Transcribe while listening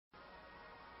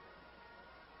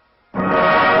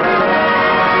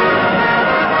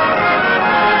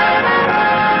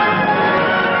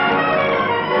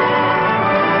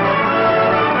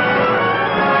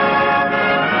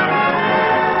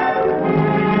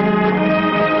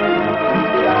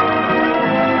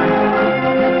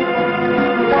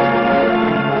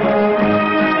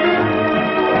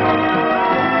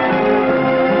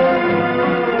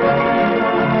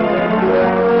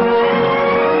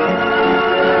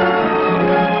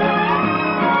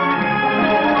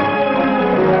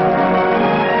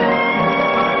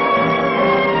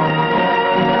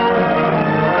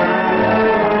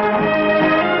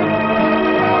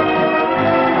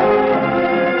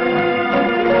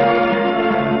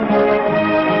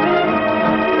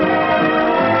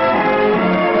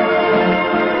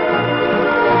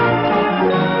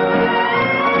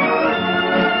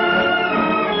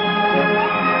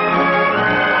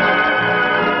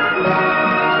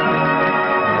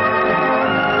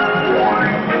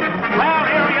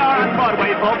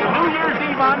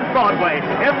Broadway.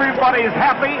 Everybody's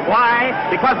happy. Why?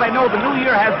 Because they know the new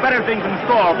year has better things in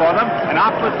store for them, and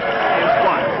opulence is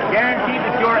one. Guaranteed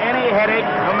to cure any headache,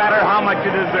 no matter how much you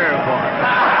deserve for it.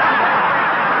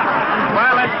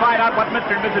 Well, let's find out what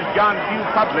Mr. and Mrs. John Q.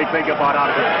 Public think about all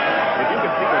of this. If you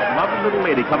could see this lovely little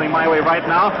lady coming my way right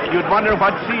now, you'd wonder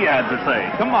what she had to say.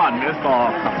 Come on, Miss Ball.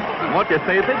 Won't you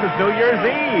say this is New Year's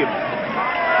Eve?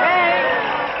 Hey!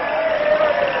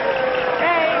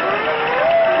 Hey!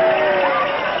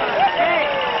 Hey!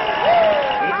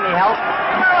 Need any help?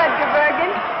 Hello, Edgar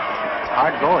Bergen. It's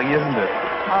hard going, isn't it?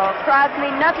 Oh, crowds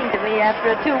mean nothing to me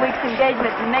after a 2-week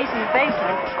engagement in Mason's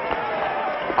basement.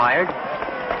 Fired?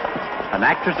 An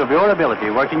actress of your ability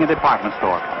working a department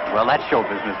store. Well, that's show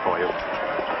business for you.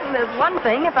 There's one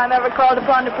thing. If I'm ever called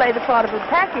upon to play the part of a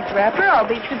package wrapper, I'll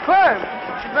be superb.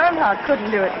 Bernhardt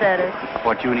couldn't do it better.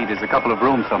 What you need is a couple of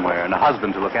rooms somewhere and a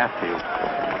husband to look after you.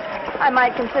 I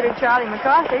might consider Charlie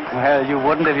McCarthy. Well, you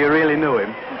wouldn't if you really knew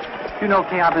him. You know,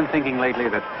 Kay, I've been thinking lately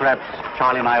that perhaps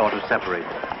Charlie and I ought to separate.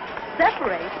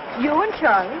 Separate? You and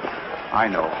Charlie? I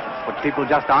know. But people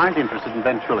just aren't interested in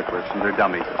ventriloquists and their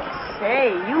dummies.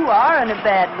 Hey, you are in a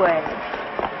bad way.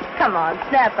 Come on,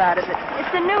 snap out of it.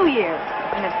 It's a new year,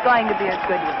 and it's going to be a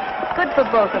good year. Good for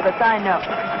both of us, I know.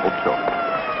 Hope so.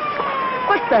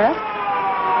 What's that?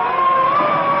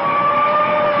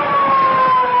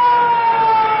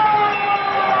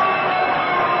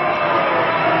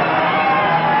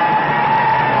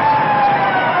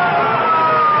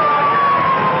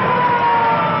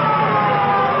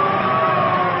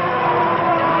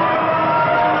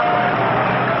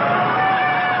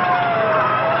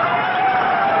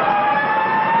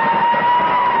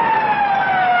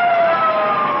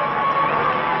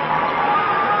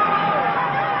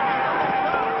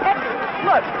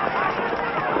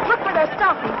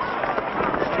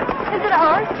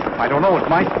 I don't know. It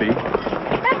might be.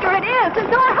 Edgar, it is.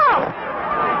 It's our house.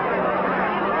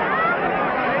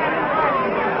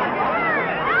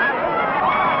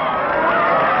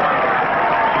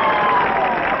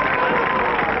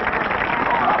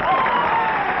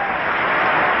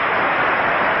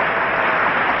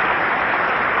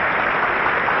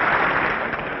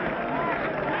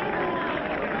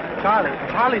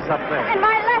 Charlie's up there. And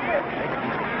my letter.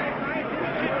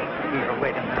 Here,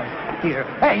 wait a minute. Here.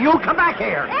 Hey, you come back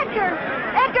here. Edgar,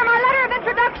 my letter of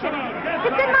introduction.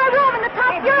 It's in my room in the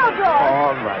top bureau drawer.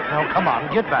 All right. Now, come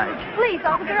on, get back. Please,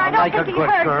 officer, I don't like think a he good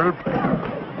heard. girl.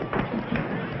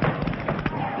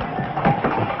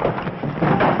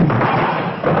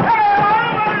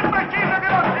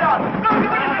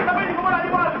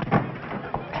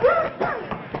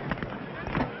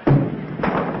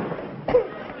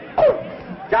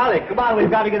 Charlie, come on,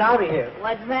 we've got to get out of here.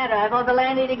 What's the matter? I thought the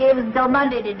landlady gave us until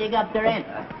Monday to dig up the rent.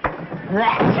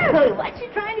 What's she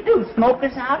trying to do? Smoke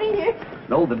us out of here?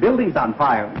 No, the building's on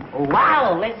fire. Oh,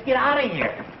 wow, let's get out of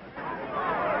here.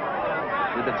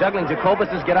 Did the juggling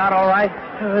Jacobuses get out all right?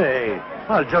 Hey,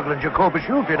 I'll juggle Jacobus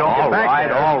you if you don't get back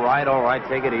there. All right.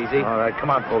 Take it easy. All right, come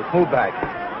on, folks. Move back.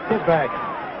 Get back.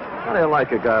 How do you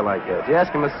like a guy like that? You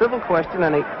ask him a civil question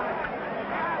and he...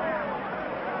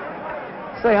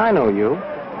 Say, I know you.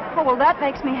 Oh, well, that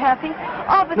makes me happy.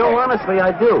 Officer... No, honestly,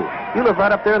 I do. You live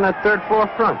right up there in that third floor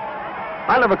front.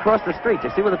 I live across the street. You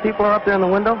see where the people are up there in the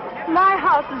window? My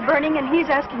house is burning, and he's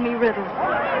asking me riddles.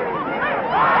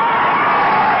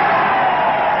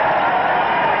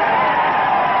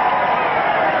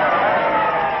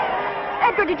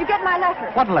 Edgar, did you get my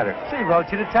letter? What letter? She wrote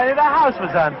you to tell you the house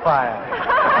was on fire.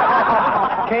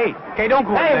 Kay, don't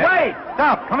go in there. Hey, wait!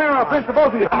 Stop. Come here, I'll pinch the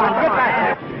both of you. Come on, get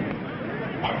back here.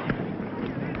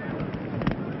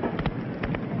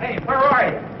 Hey, where are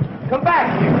you? Come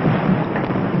back here.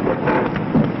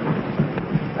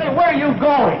 Hey, where are you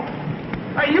going?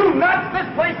 Are you nuts? This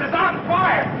place is on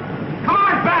fire. Come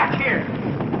on back here.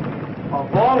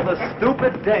 Of all the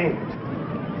stupid dames.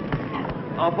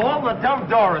 Of all the dumb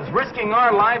Dorans risking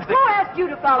our lives to... Who asked you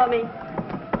to follow me?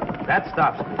 That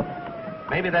stops me.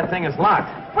 Maybe that thing is locked.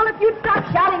 Well, if you'd stop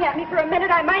shouting at me for a minute,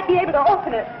 I might be able to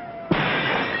open it.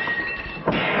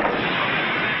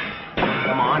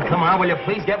 Come on, will you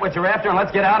please get what you're after and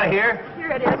let's get out of here?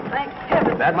 Here it is, thanks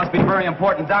heaven. That must be a very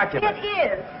important document. It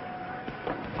is.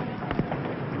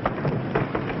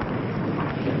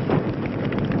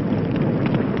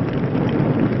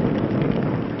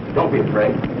 Don't be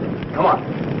afraid. Come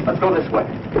on, let's go this way.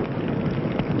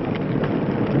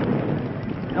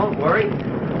 Don't worry.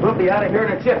 We'll be out of here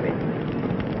in a jiffy.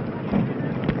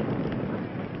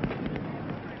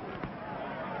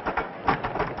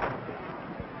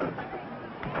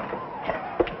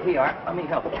 Here you are. Let me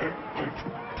help you.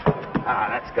 Ah,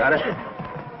 that's got it.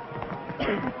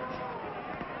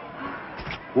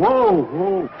 Whoa,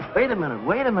 whoa. Wait a minute.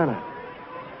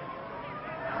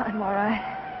 I'm all right.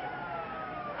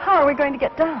 How are we going to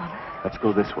get down? Let's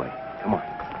go this way. Come on.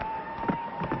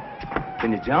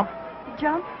 Can you jump?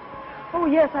 Jump? Oh,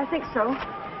 yes, I think so.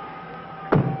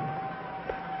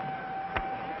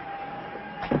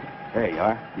 There you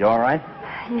are. You all right?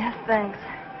 Yes, thanks.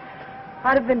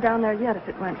 I'd have been down there yet if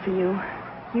it weren't for you.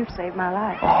 You've saved my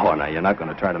life. Oh, now you're not going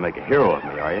to try to make a hero of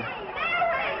me, are you?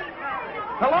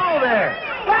 Hello there!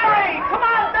 Larry, come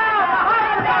on down! The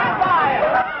house is on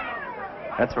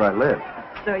fire! That's where I live.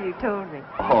 So you told me.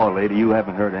 Oh, lady, you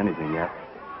haven't heard anything yet.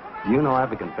 Do you know I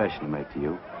have a confession to make to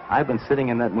you? I've been sitting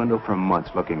in that window for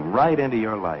months looking right into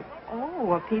your life.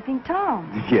 Oh, a peeping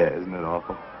Tom. Yeah, isn't it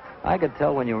awful? I could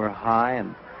tell when you were high,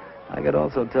 and I could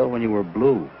also tell when you were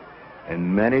blue.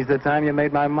 And many's the time you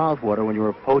made my mouth water when you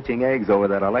were poaching eggs over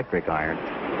that electric iron.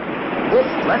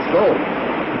 Let's go.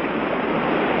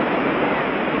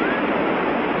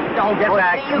 Don't get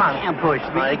back. Come on. You can't push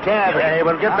me. I can't. Hey,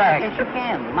 well, get back. Yes, you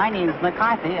can. My name's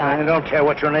McCarthy. I don't care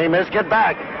what your name is. Get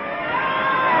back.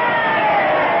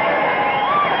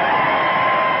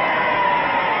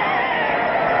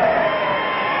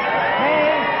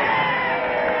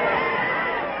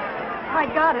 I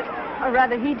got it. Or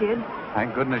rather, he did.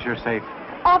 Thank goodness you're safe.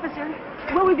 Officer,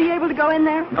 will we be able to go in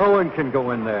there? No one can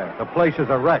go in there. The place is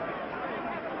a wreck.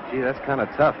 Gee, that's kind of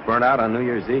tough. Burnt out on New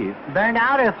Year's Eve. Burned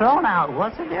out or thrown out?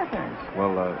 What's the difference?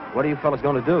 Well, what are you fellas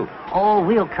going to do? Oh,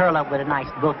 we'll curl up with a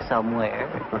nice book somewhere.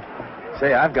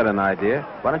 Say, I've got an idea.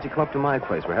 Why don't you come up to my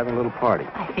place? We're having a little party.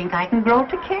 I think I can grow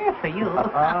to care for you.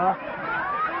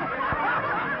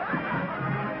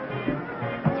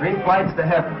 3 flights to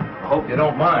heaven. I hope you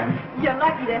don't mind. You're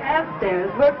lucky to have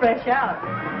stairs. We're fresh out.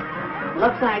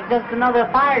 Looks like just another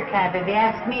fire trap, if you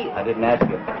ask me. I didn't ask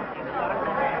you.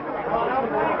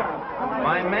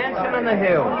 My mansion in the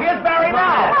hills. Here's Barry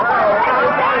now!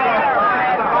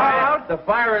 The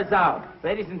fire is out.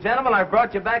 Ladies and gentlemen, I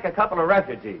brought you back a couple of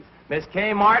refugees. Miss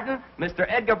Kay Martin, Mr.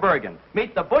 Edgar Bergen.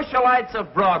 Meet the Bushelites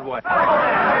of Broadway. May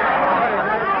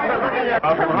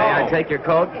I take your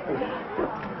coat?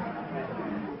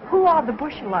 Who are the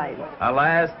Bushelites?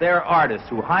 Alas, they're artists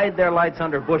who hide their lights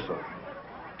under bushels.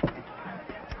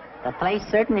 The place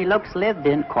certainly looks lived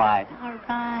in quiet. All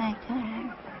right.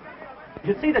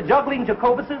 Did you see the juggling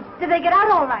Jacobuses? Did they get out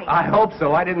all right? I hope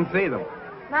so. I didn't see them.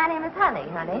 My name is Honey.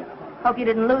 Hope you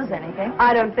didn't lose anything.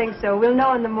 I don't think so. We'll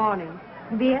know in the morning.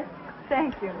 Beer?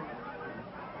 Thank you.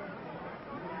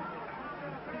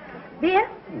 Beer?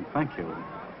 Oh, thank you.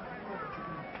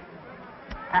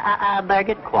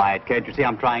 Bergen? Quiet, can't you see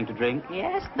I'm trying to drink?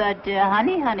 Yes, but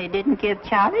Honey didn't give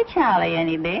Charlie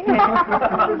any beer.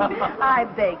 I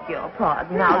beg your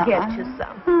pardon. I'll get you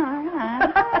some.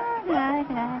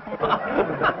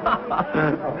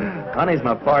 Honey's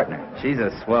my partner. She's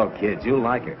a swell kid. You'll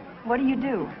like her. What do you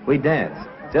do? We dance.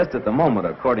 Just at the moment,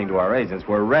 according to our agents,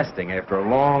 we're resting after a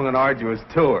long and arduous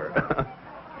tour.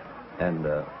 And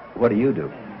what do you do?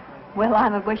 Well,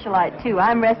 I'm a Bushelite, too.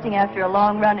 I'm resting after a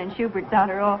long run in Schubert's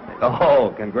outer office.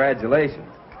 Oh, congratulations.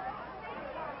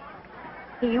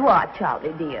 Here you are,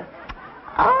 Charlie, dear.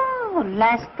 Oh,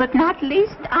 last but not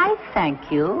least, I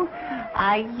thank you.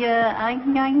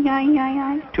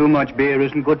 Too much beer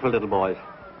isn't good for little boys.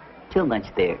 Too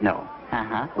much beer? No.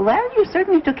 Uh-huh. Well, you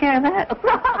certainly took care of that.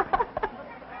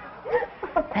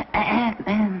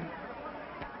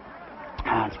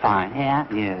 That's fine. Yeah?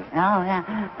 Yes. Oh, yeah.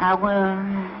 I will...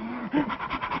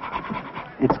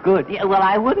 It's good. Yeah, well,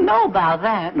 I wouldn't know about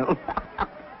that. No.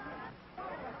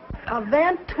 A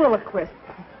ventriloquist.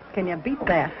 Can you beat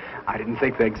that? I didn't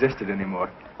think they existed anymore.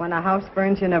 When a house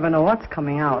burns, you never know what's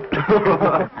coming out.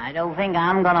 I don't think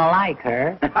I'm gonna like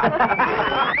her.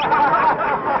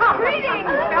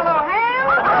 Greetings, fellow ham!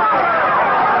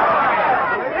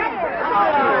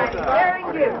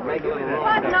 Very good.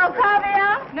 What, no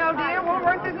caviar? No, dear.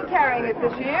 Woolworth isn't carrying it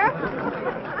this year.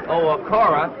 Oh,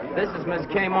 Cora, this is Miss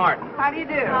Kay Martin. How do you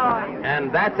do? How are you?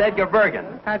 And that's Edgar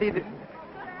Bergen. How do you do?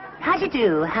 How do you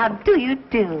do? How do you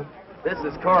do? This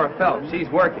is Cora Phelps. She's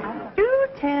working. Do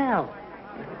tell.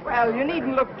 Well, you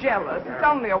needn't look jealous. It's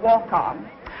only a walk-on.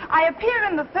 I appear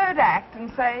in the third act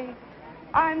and say,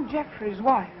 I'm Jeffrey's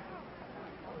wife.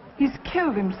 He's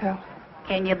killed himself.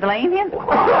 Can you blame him?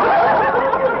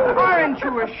 Aren't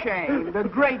you ashamed? A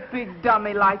great big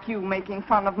dummy like you making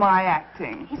fun of my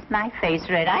acting. Is my face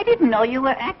red? I didn't know you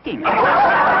were acting. Oh,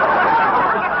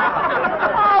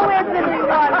 isn't it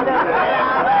wonderful?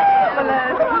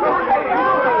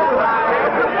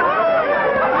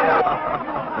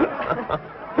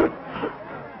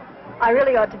 I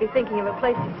really ought to be thinking of a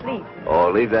place to sleep. Oh,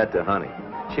 leave that to Honey.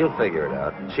 She'll figure it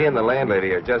out. She and the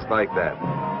landlady are just like that.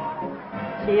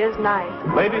 She is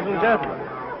nice. Ladies and gentlemen,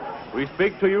 we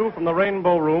speak to you from the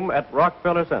Rainbow Room at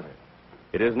Rockefeller Center.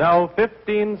 It is now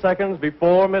 15 seconds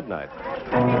before midnight.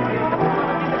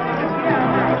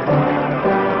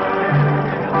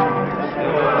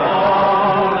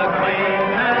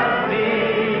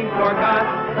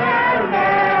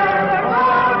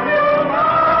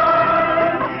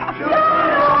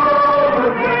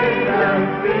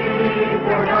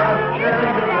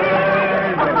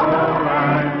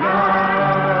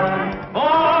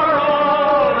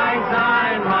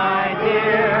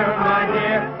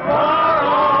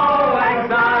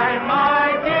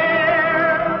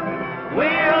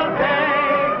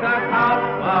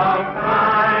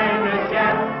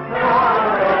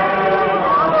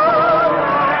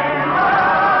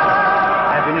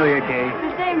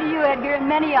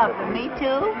 Many of them. Me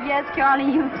too? Yes,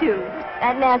 Charlie, you too.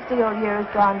 That nasty old year is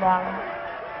gone, darling.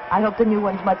 I hope the new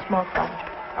one's much more fun.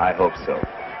 I hope so.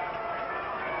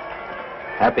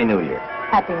 Happy New Year.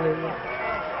 Happy New Year.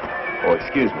 Oh,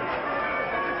 excuse me.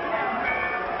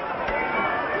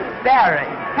 Barry,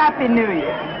 Happy New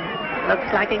Year.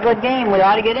 Looks like a good game. We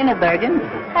ought to get in it, Bergen.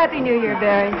 Happy New Year,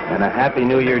 Barry. And a Happy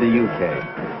New Year to you, Kay.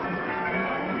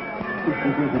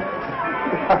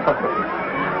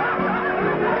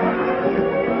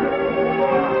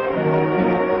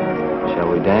 Shall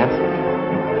we dance?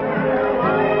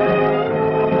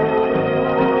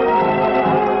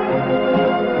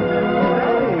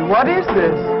 Hey, what is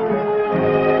this?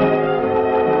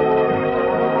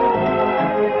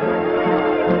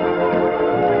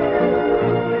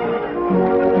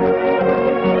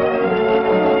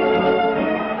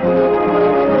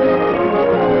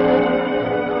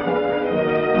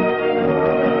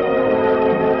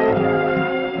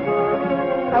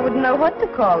 I wouldn't know what to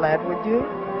call that, would you?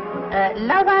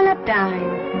 Love on a dime.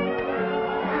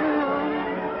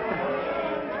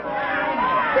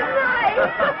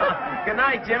 Good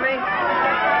night, Jimmy. Hey,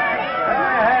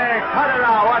 cut it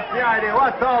out. What's the idea?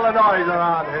 What's all the noise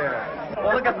around here?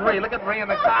 Well, look at Marie in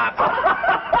the top.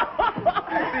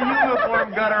 It's the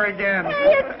uniform gutter again.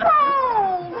 It's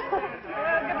cold.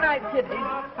 Good night, Kitty.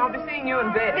 I'll be seeing you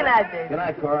in bed. Good night, baby. Good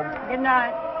night, Cora. Good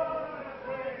night.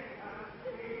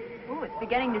 Ooh, it's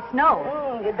beginning to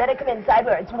snow. You'd better come inside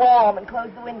where it's warm and close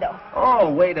the window.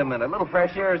 Oh, wait a minute. A little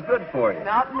fresh air is good for you.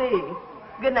 Not me.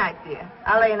 Good night, dear.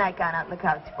 I'll lay a nightgown out on the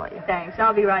couch for you. Thanks.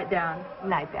 I'll be right down. Good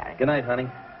night, Barry. Good night, honey.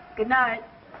 Good night.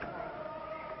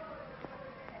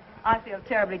 I feel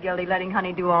terribly guilty letting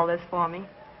Honey do all this for me.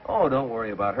 Oh, don't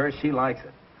worry about her. She likes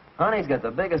it. Honey's got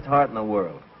the biggest heart in the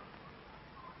world.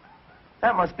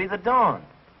 That must be the dawn.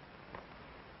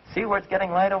 See where it's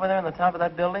getting light over there on the top of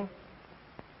that building?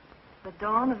 The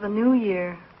dawn of the new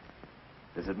year.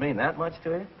 Does it mean that much to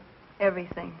you?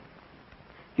 Everything.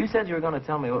 You said you were going to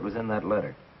tell me what was in that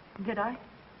letter. Did I?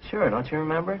 Sure, don't you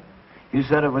remember? You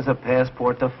said it was a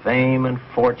passport to fame and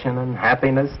fortune and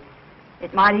happiness.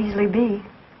 It might easily be.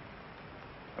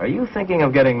 Are you thinking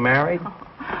of getting married?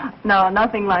 No,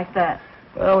 nothing like that.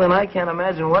 Well, then I can't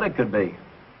imagine what it could be.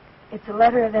 It's a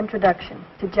letter of introduction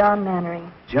to John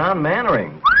Mannering. John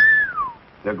Mannering.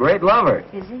 The great lover.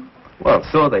 Is he? Well,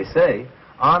 so they say.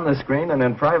 On the screen and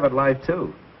in private life,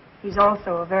 too. He's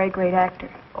also a very great actor.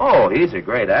 Oh, he's a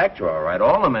great actor, all right.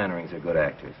 All the Mannerings are good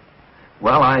actors.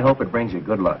 Well, I hope it brings you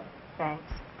good luck. Thanks.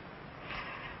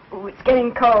 Oh, it's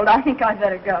getting cold. I think I'd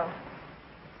better go.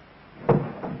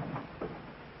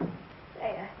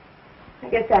 There. I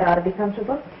guess that ought to be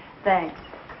comfortable. Thanks.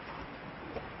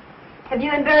 Have you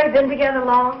and Barry been together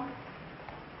long?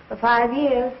 For 5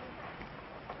 years.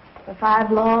 For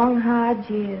 5 long, hard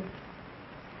years.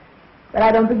 But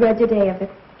I don't begrudge a day of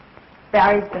it.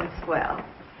 Barry's been swell.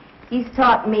 He's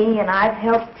taught me, and I've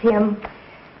helped him.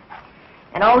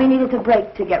 And all we needed to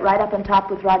break to get right up on top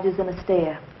with Rogers and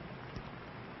Astaire.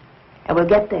 And we'll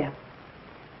get there.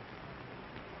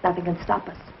 Nothing can stop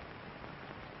us.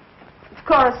 If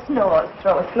Cora snores,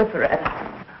 throw a slipper at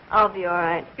her. I'll be all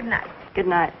right. Good night. Good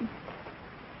night.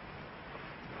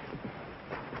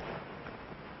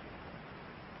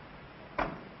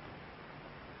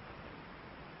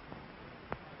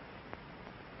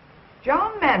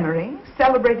 John Mannering,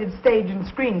 celebrated stage and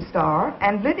screen star,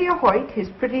 and Lydia Hoyt, his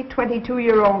pretty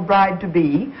 22-year-old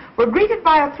bride-to-be, were greeted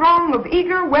by a throng of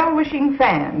eager, well-wishing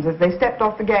fans as they stepped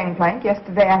off the gangplank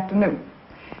yesterday afternoon.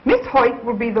 Miss Hoyt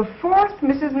will be the 4th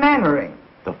Mrs. Mannering.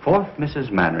 The 4th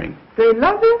Mrs. Mannering. They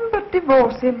love him but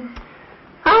divorce him.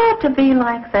 Oh, to be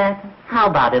like that. How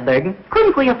about it, Bergen?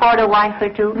 Couldn't we afford a wife or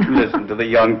two? Listen to the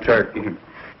young turkey.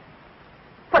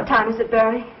 What time is it,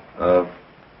 Barry?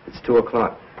 It's 2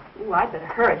 o'clock. Ooh, I'd better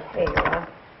hurry. There you are.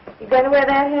 You going to wear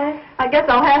that hat? I guess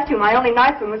I'll have to. My only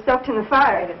nice one was soaked in the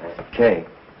fire. Kay,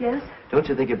 Yes? Don't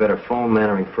you think you better phone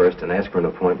Mannering first and ask for an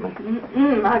appointment?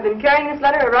 I've been carrying this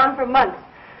letter around for months.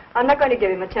 I'm not going to give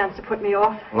him a chance to put me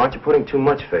off. Well, aren't you putting too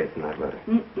much faith in that letter?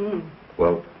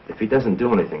 Well, if he doesn't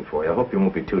do anything for you, I hope you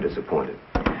won't be too disappointed.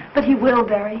 But he will,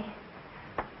 Barry.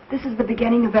 This is the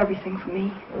beginning of everything for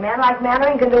me. A man like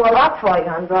Mannering can do a lot for you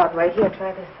on Broadway. Here,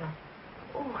 try this one.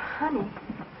 Oh, honey.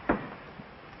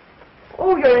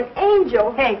 Oh, you're an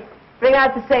angel. Hey, bring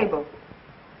out the sable.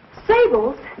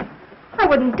 Sables? I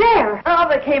wouldn't dare. Oh,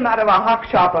 they came out of a hock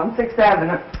shop on 6th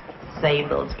Avenue.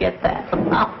 Sables, get that.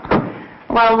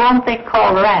 Well, won't they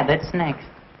call rabbits next?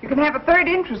 You can have a third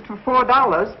interest for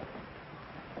 $4.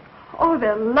 Oh,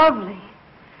 they're lovely.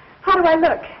 How do I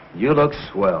look? You look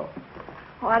swell.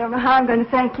 Oh, I don't know how I'm going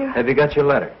to thank you. Have you got your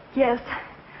letter? Yes.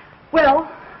 Well,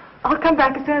 I'll come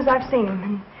back as soon as I've seen him.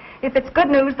 And if it's good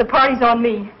news, the party's on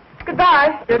me.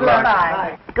 Goodbye. Good luck.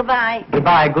 Bye. Goodbye.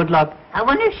 Goodbye, good luck. I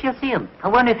wonder if she'll see him. I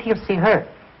wonder if he'll see her.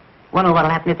 Wonder what'll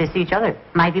happen if they see each other.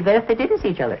 Might be better if they didn't see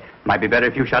each other. Might be better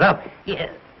if you shut up. Yeah.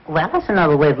 Well, that's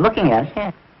another way of looking at it,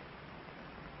 yeah.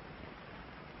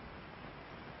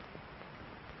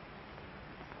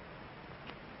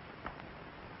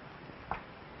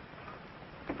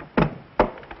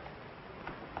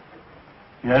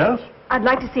 Yes? I'd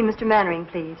like to see Mr. Mannering,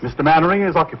 please. Mr. Mannering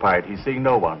is occupied. He's seeing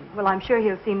no one. Well, I'm sure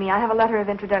he'll see me. I have a letter of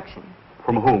introduction.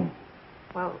 From whom?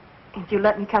 Well, if you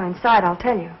let me come inside, I'll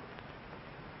tell you.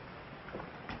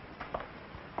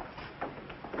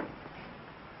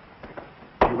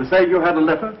 You were saying you had a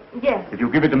letter? Yes. If you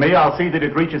give it to me, I'll see that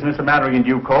it reaches Mr. Mannering in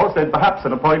due course, then perhaps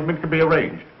an appointment can be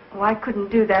arranged. Oh, I couldn't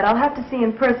do that. I'll have to see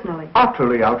him personally.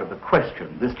 Utterly out of the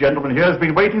question. This gentleman here has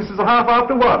been waiting since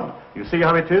 1:30. You see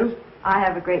how it is? I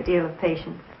have a great deal of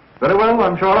patience. Very well,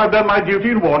 I'm sure I've done my duty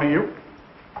in warning you.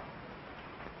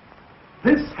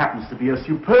 This happens to be a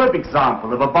superb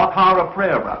example of a Bakhara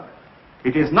prayer rug.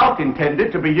 It is not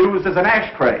intended to be used as an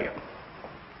ashtray.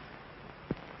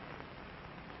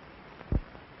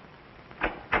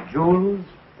 Jules,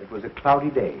 it was a cloudy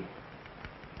day.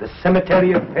 The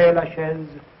cemetery of Père Lachaise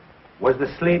was the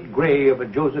slate gray of a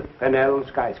Joseph Pennell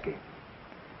skyscape.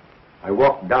 I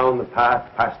walked down the path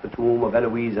past the tomb of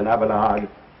Eloise and Abelard,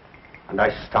 and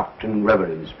I stopped in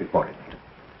reverence before it.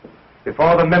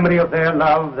 Before the memory of their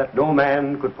love that no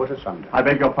man could put asunder. I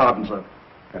beg your pardon, sir.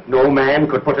 That no man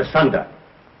could put asunder.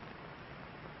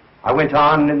 I went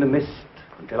on in the mist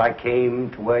until I came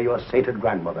to where your sainted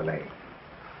grandmother lay.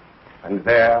 And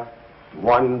there,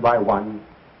 one by one,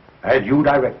 as you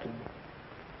directed,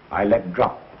 I let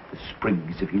drop the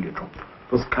sprigs of heliotrope.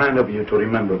 It was kind of you to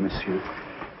remember, monsieur.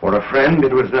 For a friend,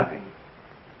 it was nothing.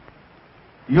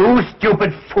 You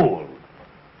stupid fool!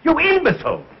 You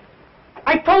imbecile!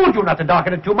 I told you not to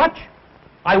darken it too much.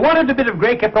 I wanted a bit of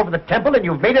gray kept over the temple, and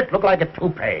you've made it look like a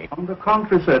toupee. On the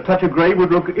contrary, sir, a touch of grey would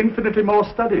look infinitely more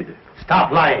studied.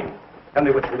 Stop lying. Tell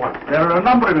me what you want. There are a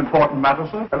number of important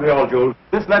matters, sir. Tell me all, Jules.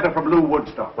 This letter from Lou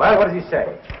Woodstock. Well, what does he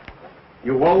say?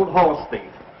 You old horse thief.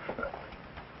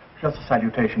 Just a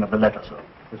salutation of the letter, sir.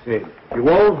 Proceed. You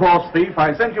old horse thief,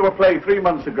 I sent you a play 3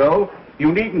 months ago.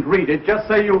 You needn't read it. Just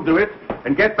say you'll do it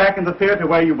and get back in the theater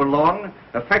where you belong.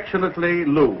 Affectionately,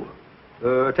 Lou.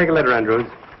 Take a letter, Andrews.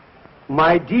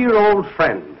 My dear old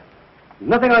friend,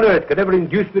 nothing on earth could ever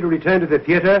induce me to return to the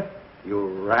theater.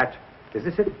 You rat. Is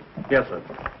this it? Yes, sir.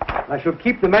 I shall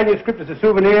keep the manuscript as a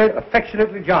souvenir.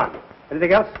 Affectionately, John.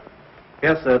 Anything else?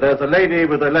 Yes, sir. There's a lady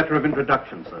with a letter of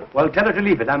introduction, sir. Well, tell her to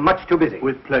leave it. I'm much too busy.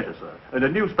 With pleasure, sir. And a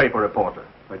newspaper reporter.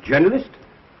 A journalist?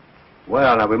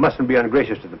 Well, now, we mustn't be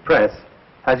ungracious to the press.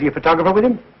 Has he a photographer with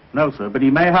him? No, sir, but he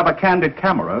may have a candid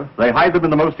camera. They hide them in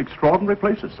the most extraordinary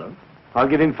places, sir. I'll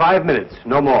give him 5 minutes,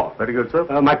 no more. Very good, sir.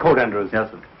 My coat, Andrews.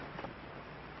 Yes, sir.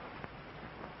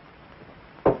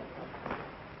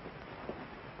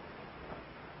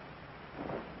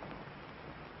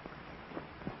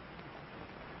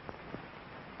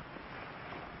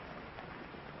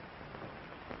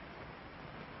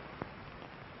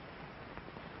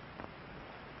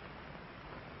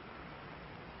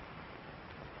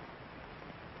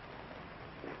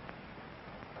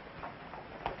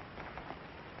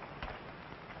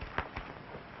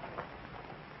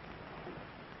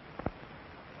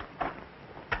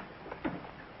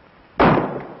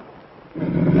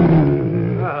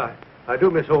 I do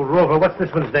miss old Rover. What's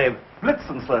this one's name?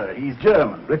 Blitzen, sir. He's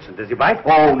German. Blitzen. Does he bite?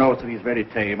 Oh, no, sir. He's very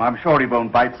tame. I'm sure he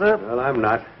won't bite, sir. Well, I'm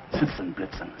not. Sitzen,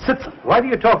 Blitzen. Sitzen. Why do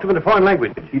you talk to him in a foreign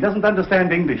language? He doesn't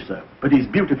understand English, sir, but he's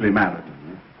beautifully mannered.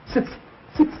 Sitzen.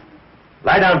 Sitzen.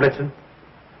 Lie down, Blitzen.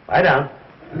 Lie down.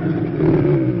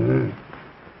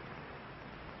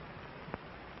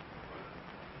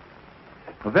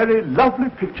 A very lovely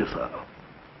picture, sir.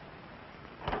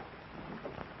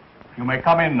 You may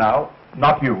come in now.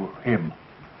 Not you, him.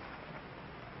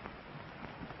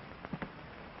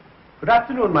 Good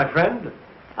afternoon, my friend.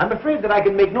 I'm afraid that I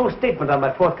can make no statement on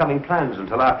my forthcoming plans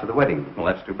until after the wedding. Well,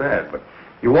 that's too bad, but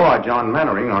you are John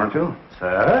Mannering, aren't you?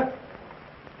 Sir?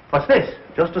 What's this?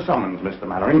 Just a summons, Mr.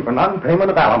 Mannering, for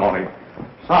non-payment of alimony.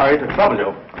 Sorry to trouble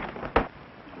you.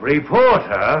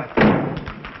 Reporter?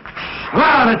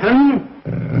 Charlatan!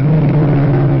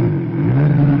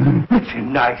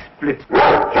 Blitzen, nice Blitzen.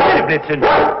 Schöne Blitzen.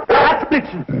 That's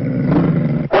Blitzen.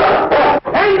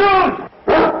 Engels!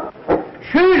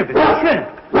 Schöne Blitzen.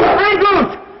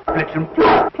 Engels! Blitzen,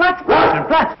 Platz, Blitzen,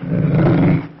 Platz.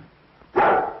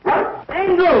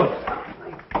 Engels!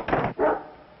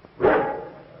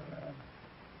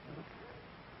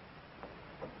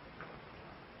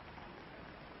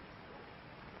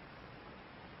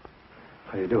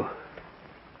 How do you do?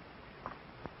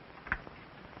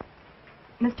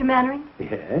 Mr. Mannering,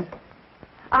 Yes?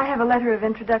 I have a letter of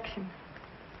introduction.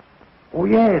 Oh,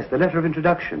 yes, the letter of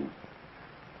introduction.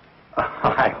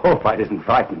 I hope I didn't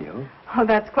frighten you. Oh,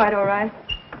 that's quite all right.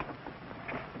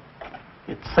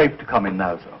 It's safe to come in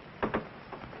now, sir.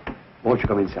 Won't you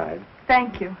come inside?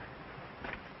 Thank you.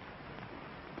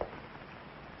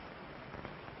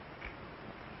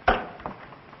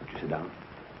 Won't you sit down?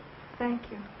 Thank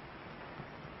you.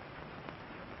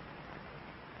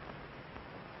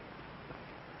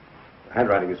 The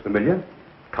handwriting is familiar.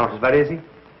 Countess Varese?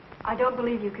 I don't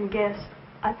believe you can guess.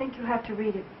 I think you have to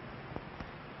read it.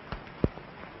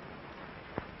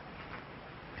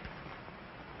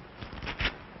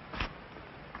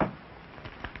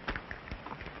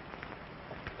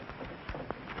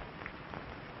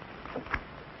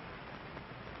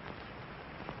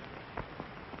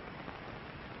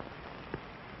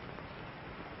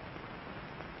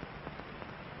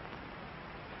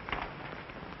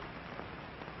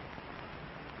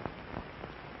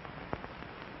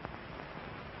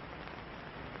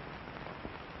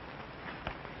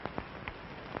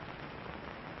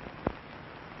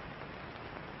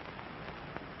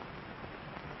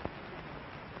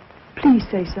 Please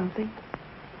say something.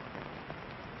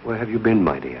 Where have you been,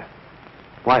 my dear?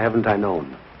 Why haven't I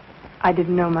known? I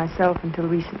didn't know myself until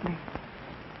recently.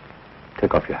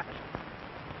 Take off your hat.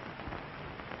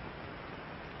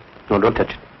 No, don't touch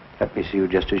it. Let me see you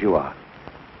just as you are.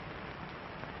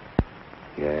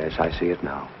 Yes, I see it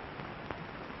now.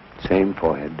 Same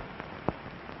forehead.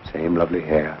 Same lovely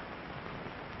hair.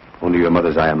 Only your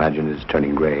mother's, I imagine, is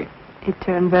turning gray. It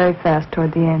turned very fast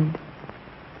toward the end.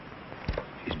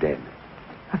 She's dead.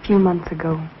 A few months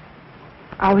ago,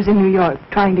 I was in New York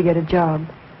trying to get a job.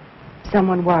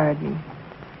 Someone wired me.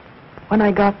 When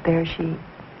I got there,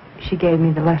 she gave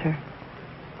me the letter.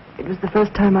 It was the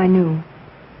first time I knew.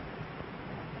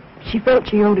 She felt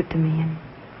she owed it to me, and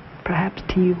perhaps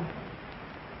to you,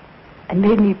 and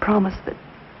made me promise that...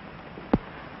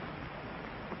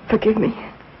 Forgive me.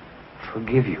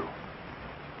 Forgive you?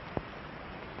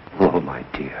 Oh, my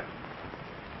dear.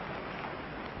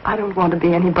 I don't want to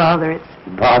be any bother. It's...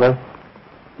 Bother?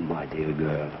 My dear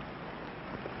girl.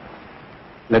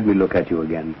 Let me look at you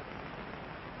again.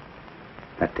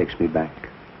 That takes me back.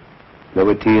 There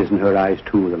were tears in her eyes,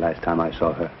 too, the last time I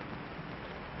saw her.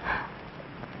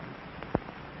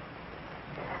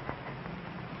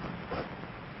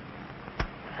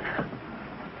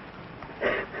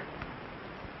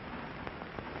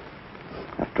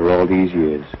 After all these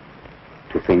years,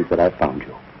 to think that I found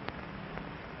you.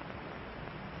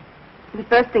 The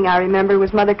first thing I remember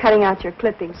was Mother cutting out your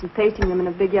clippings and pasting them in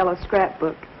a big yellow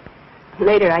scrapbook.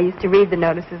 Later, I used to read the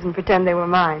notices and pretend they were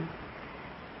mine.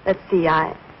 Let's see,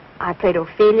 I played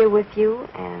Ophelia with you,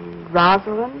 and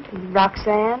Rosalind, and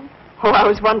Roxanne. Oh, I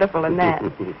was wonderful in that.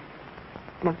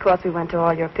 And, of course, we went to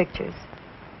all your pictures.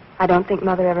 I don't think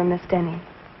Mother ever missed any.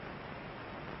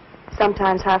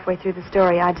 Sometimes halfway through the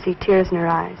story, I'd see tears in her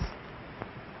eyes.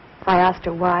 If I asked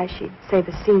her why, she'd say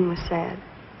the scene was sad.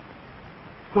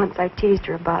 Once I teased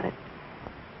her about it.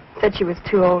 Said she was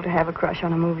too old to have a crush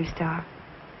on a movie star.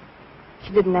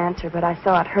 She didn't answer, but I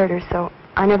saw it hurt her, so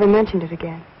I never mentioned it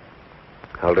again.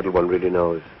 How little one really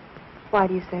knows. Why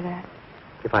do you say that?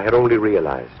 If I had only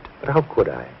realized. But how could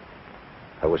I?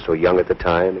 I was so young at the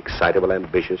time, excitable,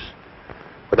 ambitious,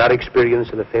 without experience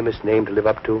and a famous name to live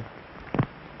up to.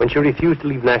 When she refused to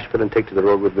leave Nashville and take to the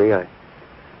road with me, I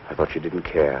thought she didn't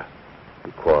care.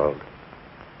 We quarreled.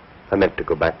 I meant to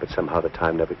go back, but somehow the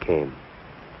time never came.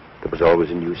 There was always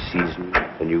a new season,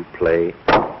 a new play.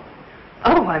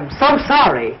 Oh, I'm so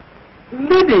sorry.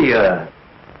 Lydia!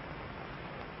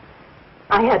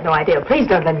 I had no idea. Please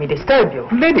don't let me disturb you.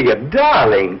 Lydia,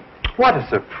 darling! What a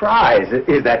surprise.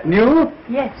 Is that new?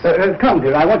 Yes. Come,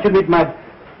 dear. I want you to meet my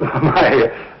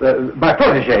My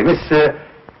protege, Miss...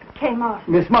 Came off.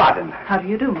 Miss Martin. How do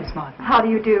you do, Miss Martin? How do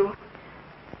you do?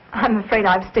 I'm afraid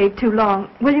I've stayed too long.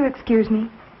 Will you excuse me?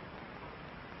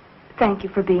 Thank you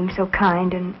for being so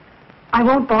kind, and I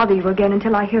won't bother you again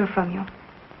until I hear from you.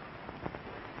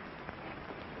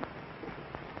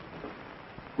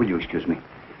 Will you excuse me?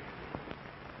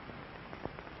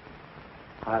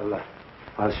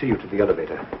 I'll see you to the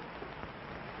elevator.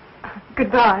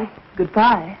 Goodbye.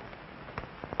 Goodbye.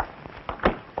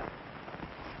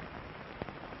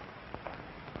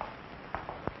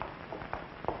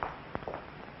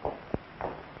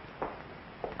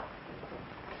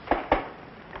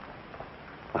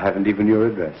 I haven't even your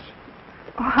address.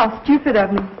 Oh, how stupid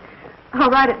of me. I'll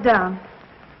write it down.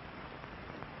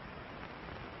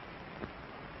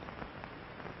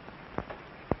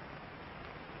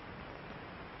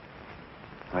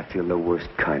 I feel the worst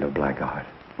kind of blackguard.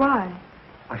 Why?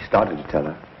 I started to tell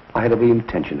her. I had every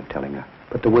intention of telling her,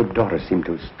 but the word daughter seemed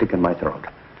to stick in my throat.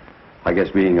 I guess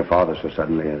being a father so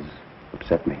suddenly has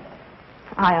upset me.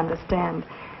 I understand.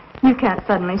 You can't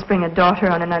suddenly spring a daughter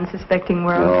on an unsuspecting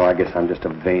world. No, I guess I'm just a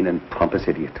vain and pompous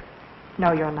idiot.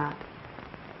 No, you're not.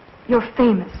 You're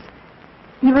famous.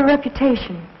 You've a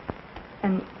reputation.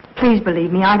 And please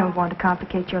believe me, I don't want to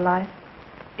complicate your life.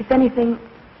 If anything,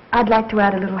 I'd like to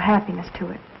add a little happiness to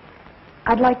it.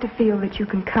 I'd like to feel that you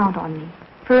can count on me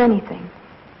for anything,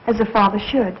 as a father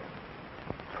should.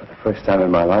 For the first time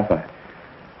in my life,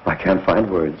 I can't find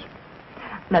words.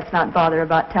 Let's not bother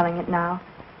about telling it now.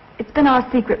 It's been our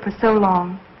secret for so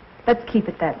long. Let's keep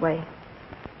it that way.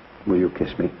 Will you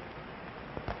kiss me?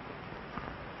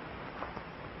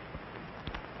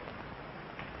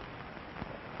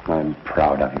 I'm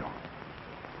proud of you.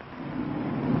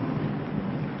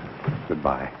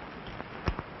 Goodbye.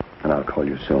 And I'll call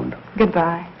you soon.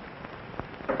 Goodbye.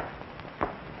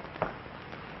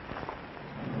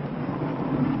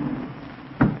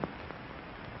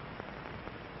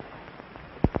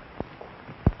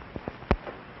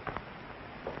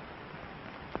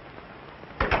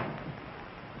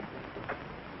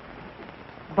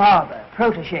 Barbara,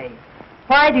 protege.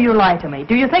 Why do you lie to me?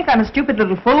 Do you think I'm a stupid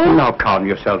little fool? Now calm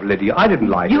yourself, Lydia. I didn't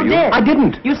lie to you. You did. I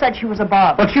didn't. You said she was a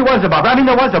Barbara. But she was a Barbara. I mean,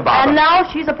 there was a Barbara. And now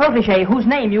she's a protege whose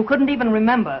name you couldn't even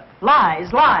remember.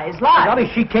 Lies, lies, lies. Dolly,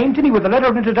 she came to me with a letter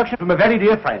of introduction from a very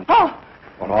dear friend. Oh.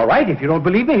 Well, all right. If you don't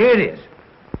believe me, here it is.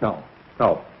 No.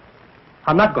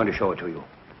 I'm not going to show it to you.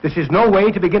 This is no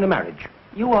way to begin a marriage.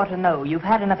 You ought to know. You've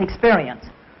had enough experience.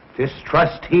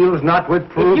 Distrust heals not with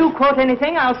proof. If you quote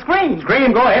anything, I'll scream.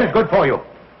 Scream, go ahead. It's good for you.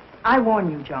 I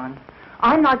warn you, John.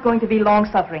 I'm not going to be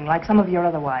long-suffering like some of your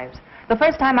other wives. The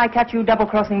first time I catch you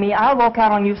double-crossing me, I'll walk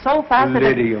out on you so fast that...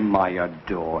 Lydia, my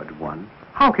adored one.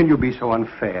 How can you be so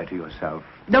unfair to yourself?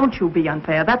 Don't you be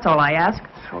unfair. That's all I ask.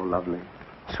 So lovely.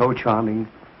 So charming.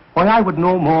 Why, I would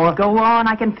know more. Go on.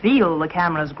 I can feel the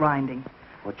cameras grinding.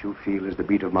 What you feel is the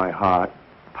beat of my heart,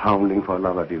 pounding for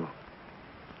love of you.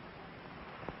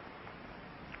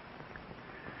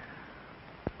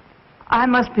 I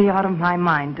must be out of my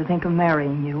mind to think of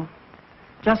marrying you.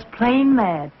 Just plain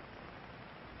mad.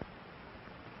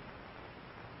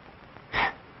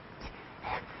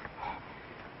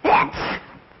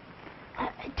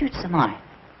 Do it some more.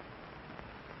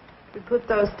 If we put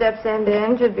those steps end to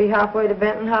end, you'd be halfway to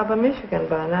Benton Harbor, Michigan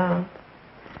by now.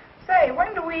 Say,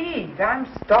 when do we eat? I'm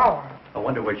starved. I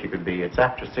wonder where she could be. It's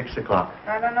after 6 o'clock.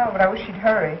 I don't know, but I wish she'd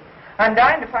hurry. I'm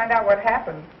dying to find out what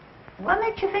happened. What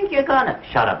makes you think you're gonna?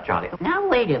 Shut up, Charlie. Now,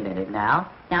 wait a minute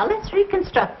now. Now, let's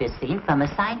reconstruct this scene from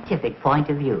a scientific point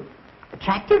of view.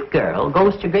 Attractive girl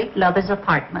goes to great lover's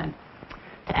apartment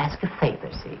to ask a favor,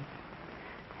 see?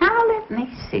 Now, let me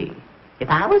see. If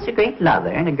I was a great lover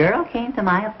and a girl came to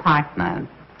my apartment...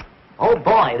 Oh,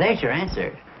 boy, there's your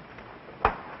answer.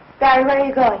 Barry, where are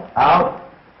you going? Out.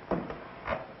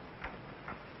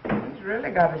 He's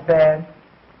really got us bad.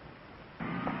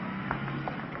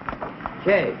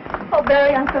 Jay, Oh,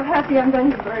 Barry, I'm so happy I'm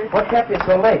going to birth. what kept you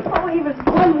so late? Oh, he was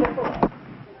wonderful.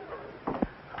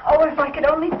 Oh, if I could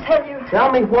only tell you.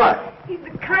 Tell me what? He's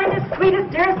the kindest,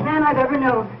 sweetest, dearest man I've ever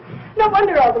known. No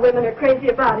wonder all the women are crazy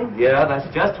about him. Yeah,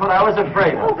 that's just what I was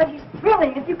afraid Oh, of. but he's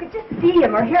thrilling. If you could just see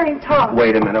him or hear him talk.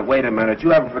 Wait a minute. You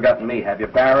haven't forgotten me, have you,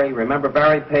 Barry? Remember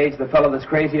Barry Page, the fellow that's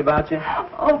crazy about you?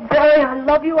 Oh, Barry, I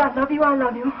love you, I love you, I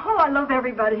love you. Oh, I love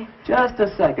everybody. Just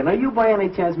a second. Are you by any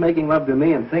chance making love to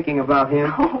me and thinking about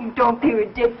him? Oh, don't be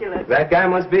ridiculous. That guy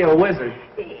must be a wizard.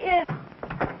 He is.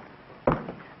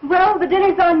 Well, the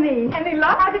dinner's on me. Any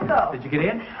luck? How'd it go? Did you get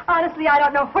in? Honestly, I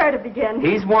don't know where to begin.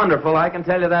 He's wonderful, I can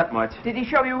tell you that much. Did he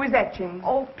show you his etchings?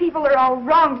 Oh, people are all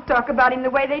wrong to talk about him the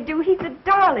way they do. He's a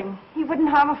darling. He wouldn't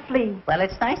harm a flea. Well,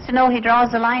 it's nice to know he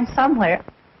draws the line somewhere.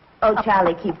 Oh,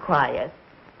 Charlie, keep quiet.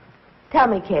 Tell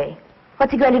me, Kay,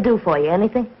 what's he going to do for you?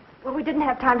 Anything? Well, we didn't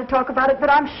have time to talk about it, but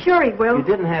I'm sure he will. You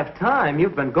didn't have time.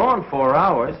 You've been gone 4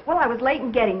 hours. Well, I was late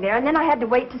in getting there, and then I had to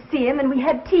wait to see him, and we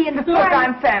had tea and... Look,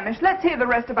 I'm famished. Let's hear the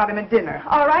rest about him at dinner.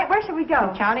 All right, where shall we go?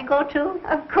 Can Charlie go too?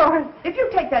 Of course. If you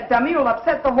take that dummy, you'll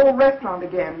upset the whole restaurant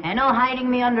again. And no hiding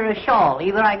me under a shawl.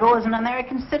 Either I go as an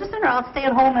American citizen or I'll stay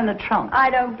at home in the trunk. I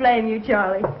don't blame you,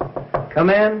 Charlie. Come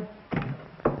in.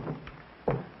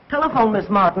 Telephone, Miss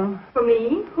Martin. For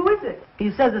me? Who is it?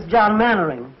 He says it's John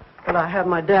Mannering, but I have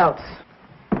my doubts.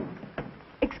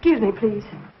 Excuse me, please.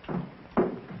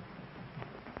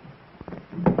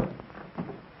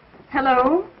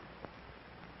 Hello?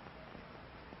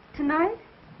 Tonight?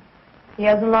 He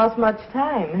hasn't lost much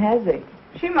time, has he?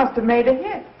 She must have made a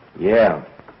hit. Yeah.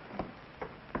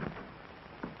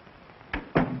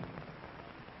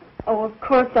 Oh, of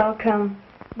course I'll come.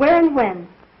 Where and when?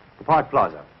 The Park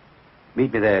Plaza.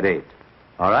 Meet me there at 8.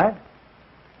 All right?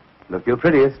 Look your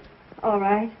prettiest. All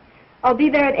right. I'll be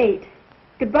there at 8.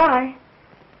 Goodbye.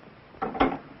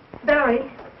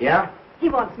 Barry, Yeah? he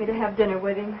wants me to have dinner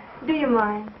with him. Do you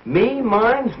mind? Me?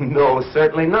 Mine? No,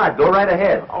 certainly not. Go right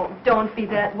ahead. Oh, don't be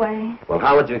that way. Well,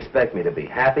 how would you expect me to be?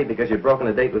 Happy because you've broken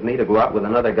a date with me to go out with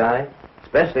another guy?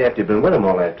 Especially after you've been with him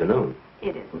all afternoon.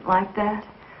 It isn't like that.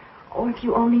 Oh, if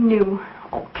you only knew.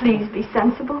 Oh, please be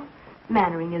sensible.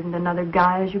 Mannering isn't another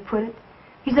guy, as you put it.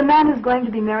 He's a man who's going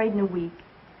to be married in a week.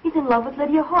 He's in love with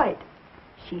Lydia Hoyt.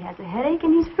 She has a headache,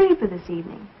 and he's free for this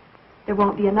evening. There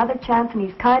won't be another chance, and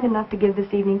he's kind enough to give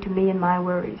this evening to me and my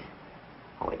worries.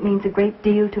 Oh, it means a great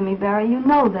deal to me, Barry. You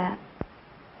know that.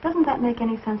 Doesn't that make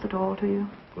any sense at all to you?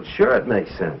 Well, sure it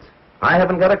makes sense. I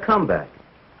haven't got a comeback.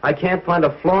 I can't find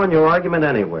a flaw in your argument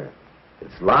anywhere.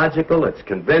 It's logical, it's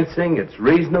convincing, it's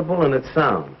reasonable, and it's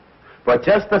sound. But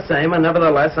just the same, and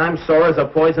nevertheless, I'm sore as a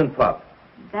poisoned pup.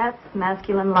 That's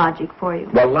masculine logic for you.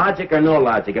 Well, logic or no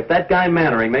logic, if that guy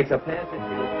Mannering makes a pass at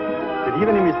you... Good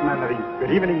evening, Miss Mannering.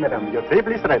 Good evening, madam. Your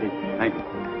table is ready. Thank you.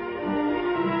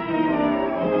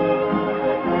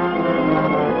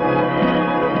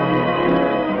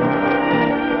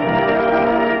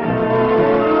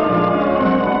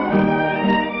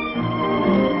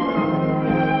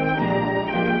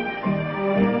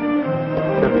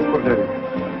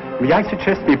 May I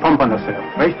suggest the pompano,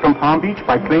 sir? Raised from Palm Beach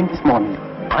by plane this morning.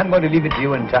 I'm going to leave it to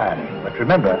you entirely. But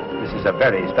remember, this is a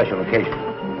very special occasion.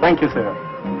 Thank you, sir.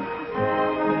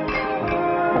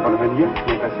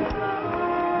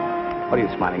 What are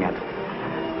you smiling at?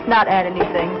 Not at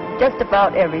anything. Just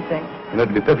about everything. You know,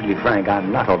 to be perfectly frank,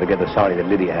 I'm not altogether sorry that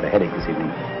Lydia had a headache this evening.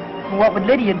 What would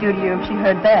Lydia do to you if she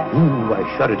heard that? Ooh,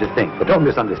 I shudder to think. But don't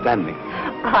misunderstand me.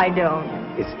 I don't.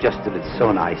 It's just that it's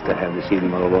so nice to have this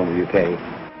evening all alone with you, Kay.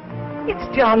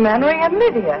 It's John Mannering and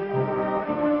Lydia.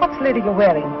 What's Lydia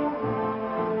wearing?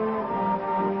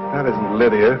 That isn't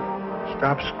Lydia.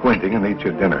 Stop squinting and eat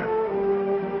your dinner.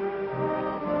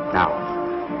 Now,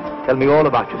 tell me all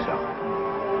about yourself.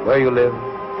 Where you live,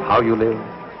 how you live,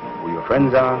 who your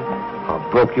friends are, how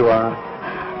broke you are.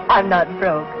 I'm not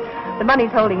broke. The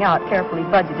money's holding out, carefully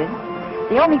budgeted.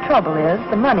 The only trouble is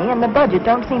the money and the budget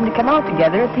don't seem to come out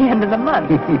together at the end of the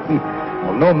month.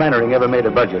 Well, no Mannering ever made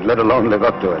a budget, let alone live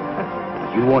up to it.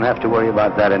 You won't have to worry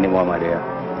about that anymore, my dear.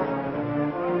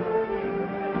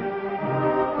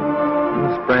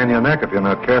 You'll sprain your neck if you're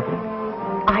not careful.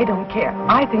 I don't care.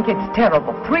 I think it's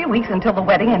terrible. 3 weeks until the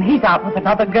wedding, and he's out with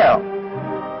another girl.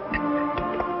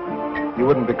 You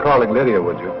wouldn't be calling Lydia,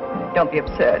 would you? Don't be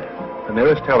absurd. The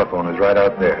nearest telephone is right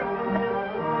out there.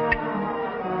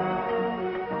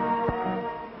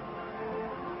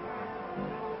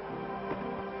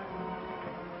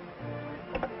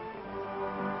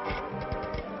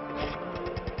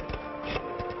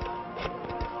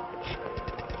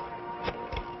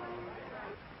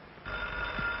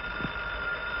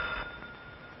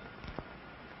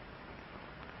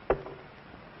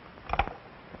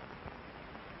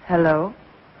 Hello?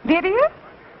 Lydia?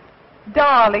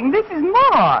 Darling, this is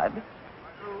Maud.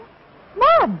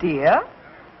 Maud, dear.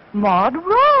 Maud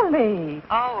Raleigh.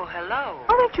 Oh, hello.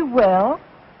 Aren't you well?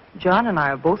 John and I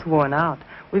are both worn out.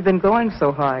 We've been going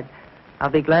so hard. I'll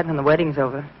be glad when the wedding's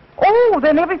over. Oh,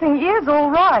 then everything is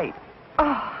all right.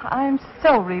 Oh, I'm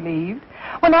so relieved.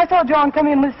 When I saw John come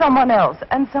in with someone else,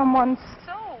 and someone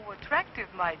so attractive,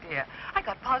 my dear, I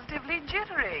got positively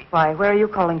jittery. Why, where are you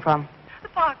calling from? The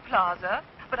Park Plaza.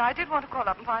 But I did want to call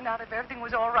up and find out if everything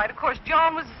was all right. Of course,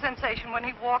 John was a sensation when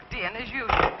he walked in, as usual.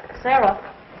 Sarah.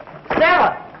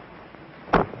 Sarah!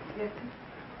 Yes.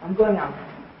 I'm going out.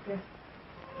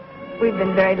 We've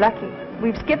been very lucky.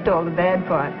 We've skipped all the bad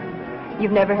parts.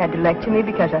 You've never had to lecture me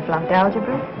because I flunked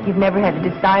algebra. You've never had to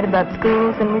decide about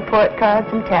schools and report cards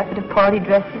and taffeta party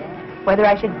dresses, whether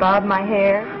I should bob my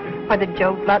hair, whether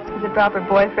Joe Flutz was the proper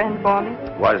boyfriend for me.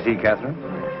 Was he, Catherine?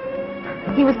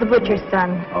 He was the butcher's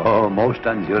son. Oh, most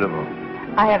unsuitable.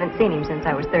 I haven't seen him since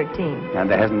I was 13. And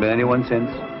there hasn't been anyone since?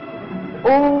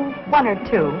 Oh, one or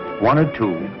two. One or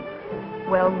two?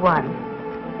 Well, one.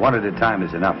 One at a time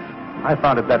is enough. I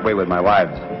found it that way with my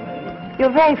wives.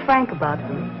 You're very frank about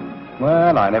them.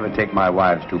 Well, I never take my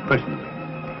wives too personally.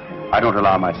 I don't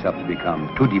allow myself to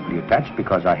become too deeply attached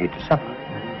because I hate to suffer.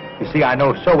 You see, I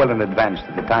know so well in advance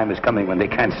that the time is coming when they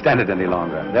can't stand it any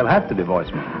longer. They'll have to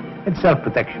divorce me. It's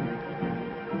self-protection.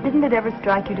 Didn't it ever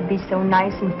strike you to be so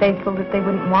nice and faithful that they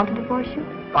wouldn't want to divorce you?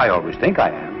 I always think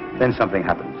I am. Then something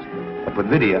happens. But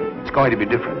with Lydia, it's going to be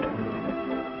different.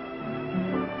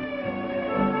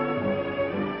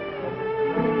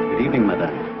 Good evening,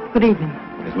 madame. Good evening.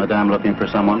 Is madame looking for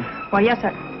someone? Why, yes,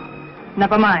 sir.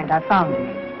 Never mind, I found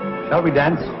him. Shall we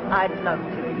dance? I'd love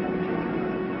to.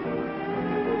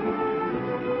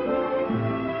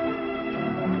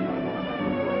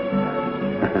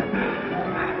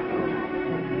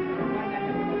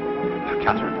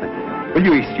 Catherine, will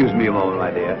you excuse me a moment, my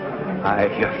dear? I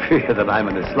fear that I'm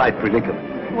in a slight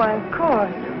predicament. Why, of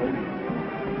course.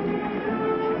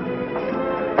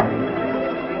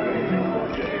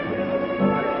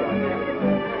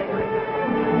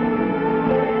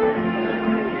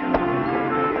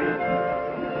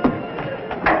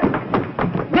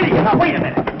 Now, wait a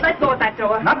minute. Let go of that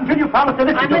door. Not until you promise to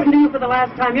listen I'm to listening me. to you for the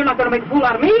last time. You're not going to make a fool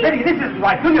out of me. Lydia, this isn't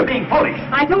right. You're being foolish.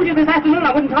 I told you this afternoon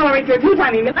I wouldn't tolerate your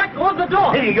two-timing me. Let go of the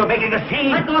door. Lydia, you're making a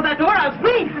scene. Let go of that door. I'll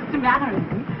scream. What's the matter?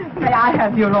 May I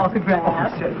have your autograph?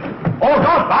 Oh,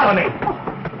 don't bother me.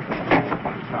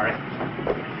 Sorry.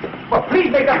 Well,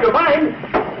 please make up your mind.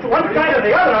 To one side or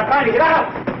the other, I'm trying to get out.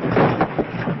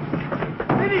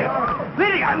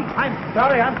 Lydia, I'm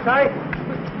sorry.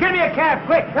 Give me a cab,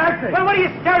 quick. Taxi. Well, what are you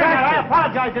staring at? I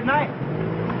apologize, didn't I?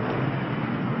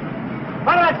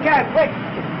 Follow that cab, quick.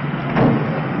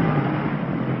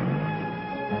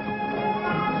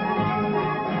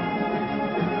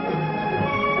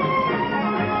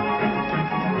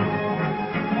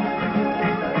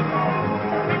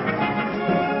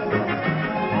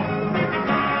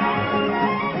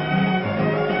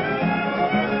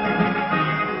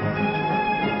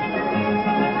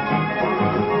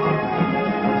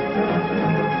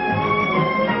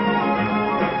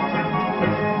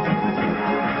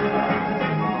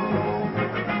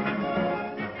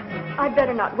 I'd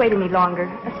better not wait any longer.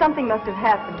 Something must have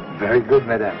happened. Very good,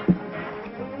 madame.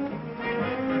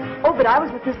 Oh, but I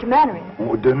was with Mr. Mannering.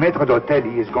 Oh, the maître d'hôtel,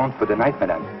 he is gone for the night,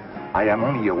 madame. I am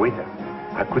only a waiter.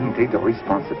 I couldn't take the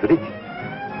responsibility.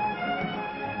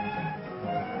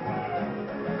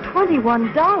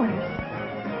 $21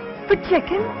 for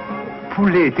chicken?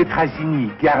 Poulet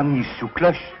tétrazini garni sous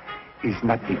cloche is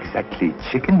not exactly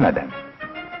chicken, madame.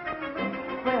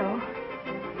 Well,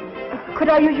 could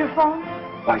I use your phone?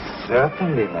 Why,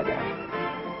 certainly, madame.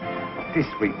 This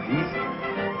way, please.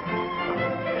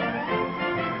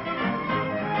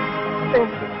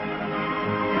 Thank you.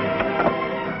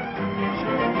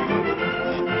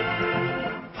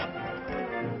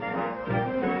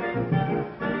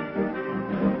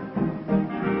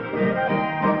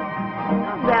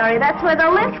 Barry, that's where the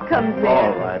lift comes in.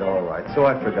 All right. So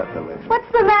I forgot the list.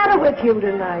 What's the matter with you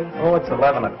tonight? Oh, it's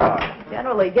 11 o'clock.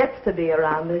 Generally gets to be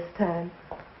around this time.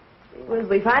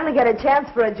 We finally get a chance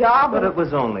for a job. But it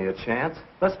was only a chance.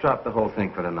 Let's drop the whole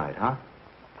thing for tonight, huh?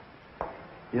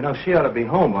 You know, she ought to be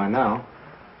home by now.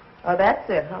 Oh, that's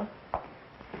it, huh?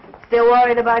 Still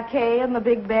worried about Kay and the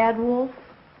big bad wolf?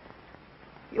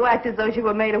 You act as though she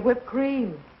were made of whipped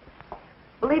cream.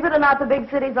 Believe it or not, the big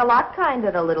city's a lot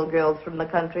kinder to little girls from the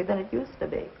country than it used to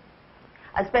be.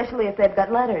 Especially if they've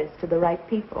got letters to the right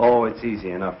people. Oh, it's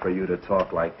easy enough for you to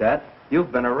talk like that.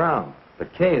 You've been around.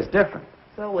 But Kay is different.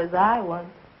 So was I once.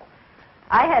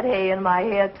 I had hay in my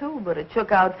hair, too, but it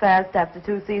shook out fast after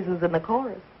 2 seasons in the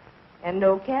chorus. And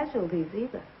no casualties,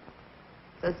 either.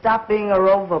 So stop being a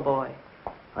rover boy.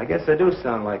 I guess I do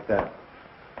sound like that.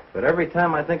 But every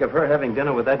time I think of her having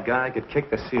dinner with that guy, I could kick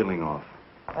the ceiling off.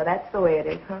 Oh, that's the way it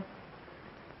is, huh?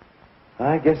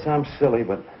 I guess I'm silly,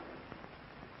 but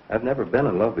I've never been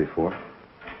in love before.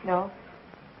 No?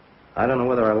 I don't know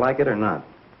whether I like it or not.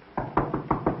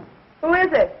 Who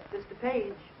is it? Mr.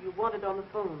 Page, you wanted on the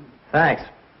phone. Thanks.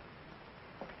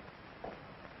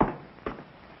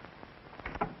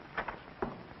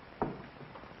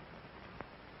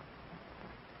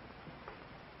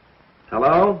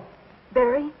 Hello?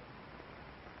 Barry?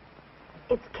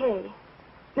 It's Kay.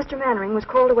 Mr. Mannering was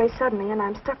called away suddenly, and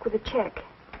I'm stuck with a check.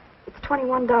 It's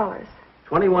 $21.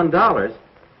 $21?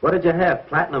 What did you have?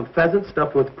 Platinum pheasant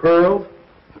stuffed with pearls?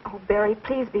 Oh, Barry,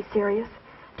 please be serious.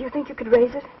 Do you think you could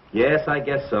raise it? Yes, I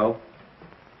guess so.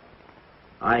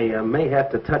 I may have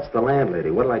to touch the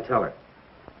landlady. What'll I tell her?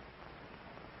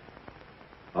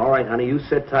 All right, honey, you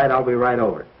sit tight. I'll be right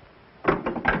over.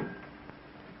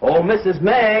 Oh, Mrs.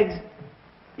 Meggs.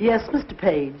 Yes, Mr.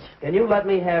 Page. Can you let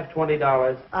me have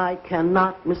 $20? I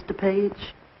cannot, Mr.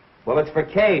 Page. Well, it's for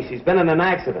Kay. She's been in an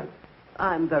accident.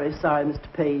 I'm very sorry,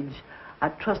 Mr. Page. I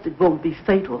trust it won't be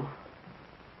fatal.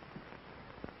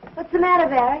 What's the matter,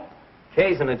 Barry?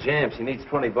 Kay's in a jam. She needs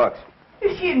 $20.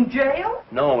 Is she in jail?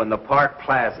 No, in the Park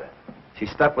Plaza. She's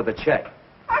stuck with a check.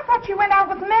 I thought she went out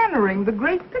with Mannering, the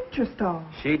great picture star.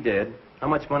 She did. How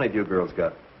much money do you girls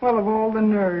got? Well, of all the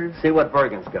nerves. See what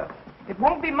Bergen's got. It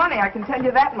won't be money, I can tell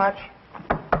you that much.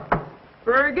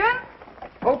 Bergen,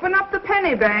 open up the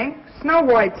penny bank. Snow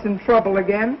White's in trouble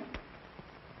again.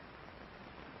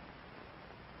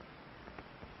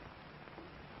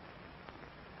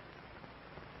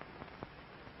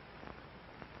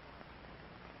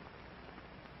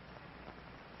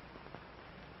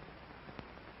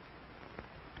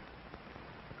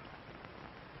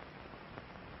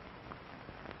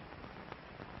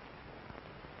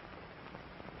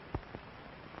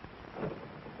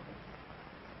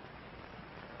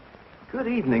 Good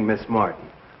evening, Miss Martin.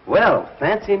 Well,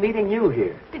 fancy meeting you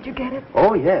here. Did you get it?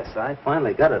 Oh, yes, I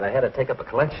finally got it. I had to take up a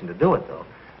collection to do it, though.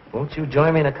 Won't you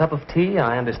join me in a cup of tea?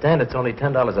 I understand it's only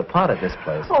 $10 a pot at this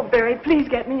place. Oh, Barry, please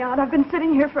get me out. I've been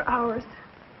sitting here for hours.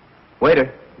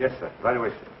 Waiter. Yes, sir. Right away,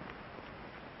 sir.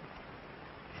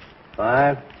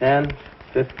 5, 10,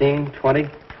 15, 20,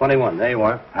 21. There you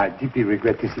are. I deeply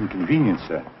regret this inconvenience,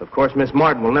 sir. Of course, Miss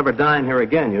Martin will never dine here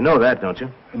again. You know that, don't you?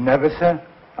 Never, sir.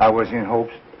 I was in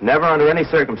hopes. Never under any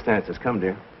circumstances. Come,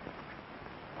 dear.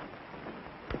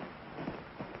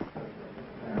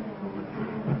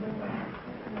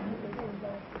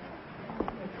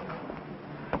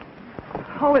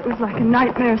 Oh, it was like a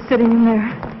nightmare sitting in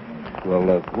there.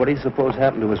 Well, what do you suppose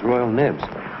happened to his royal nibs?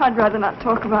 I'd rather not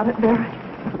talk about it, Barry.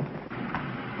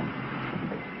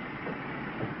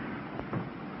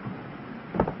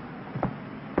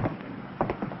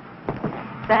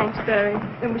 Thanks, Barry.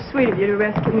 It was sweet of you to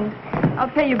rescue me. I'll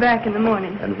pay you back in the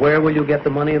morning. And where will you get the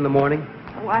money in the morning?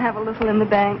 Oh, I have a little in the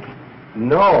bank.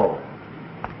 No.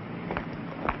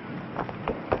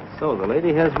 So the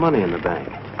lady has money in the bank.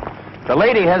 The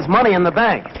lady has money in the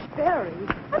bank. Barry,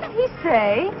 what did he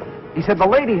say? He said the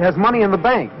lady has money in the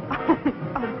bank.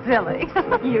 Oh, Billy,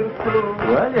 you fool.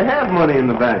 Well, you have money in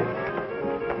the bank.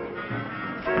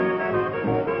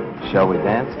 Shall we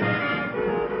dance?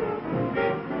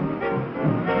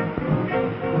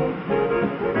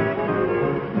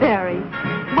 Barry,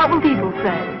 what will people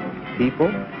say? People?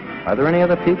 Are there any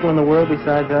other people in the world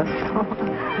besides us?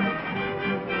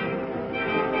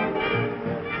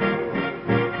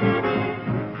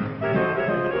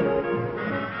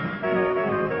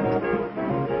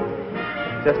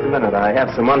 Just a minute. I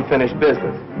have some unfinished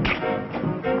business.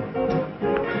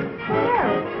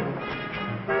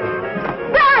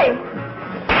 Barry!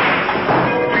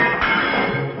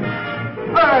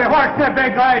 Hey, what's the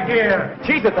big idea?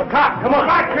 Jesus, the cop! Come on! Come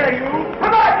back here, you!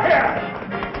 Come back here!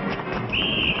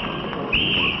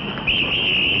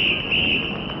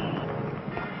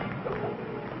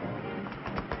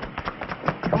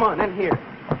 Come on, in here.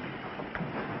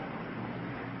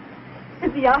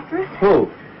 Is he after us? Who?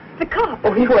 The cop.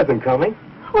 Oh, he wasn't coming.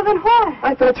 Well, then why?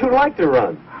 I thought you liked to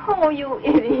run. Oh, you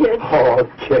idiot.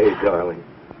 Okay, darling.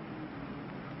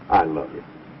 I love you.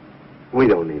 We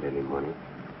don't need any money.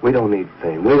 We don't need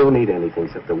fame. We don't need anything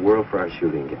except the world for our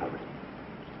shooting gallery.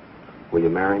 Will you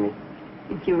marry me?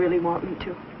 If you really want me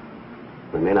to.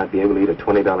 We may not be able to eat a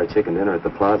 $20 chicken dinner at the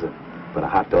plaza, but a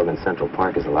hot dog in Central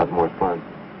Park is a lot more fun.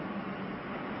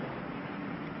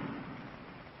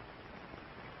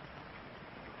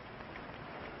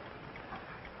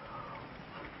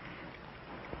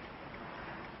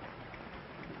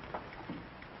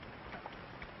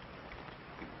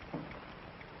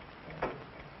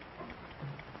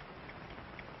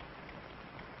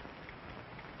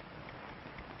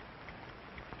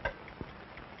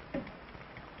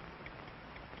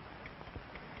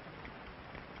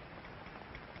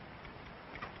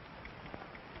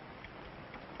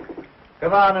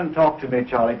 Come on and talk to me,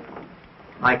 Charlie.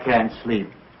 I can't sleep.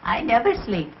 I never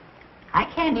sleep. I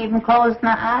can't even close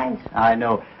my eyes. I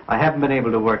know. I haven't been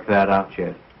able to work that out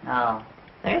yet. No,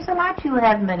 there's a lot you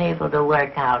haven't been able to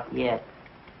work out yet.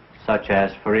 Such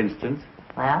as, for instance?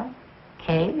 Well,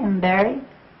 Kay and Barry.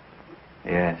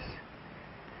 Yes.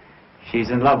 She's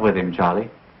in love with him,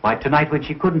 Charlie. Why, tonight when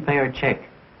she couldn't pay her check,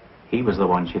 He was the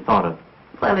one she thought of.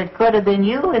 Well, it could have been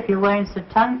you if you weren't so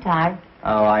tongue-tied.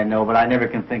 Oh, I know, but I never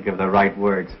can think of the right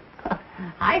words.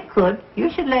 I could. You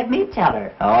should let me tell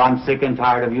her. Oh, I'm sick and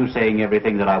tired of you saying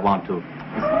everything that I want to.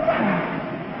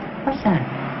 What's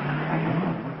that?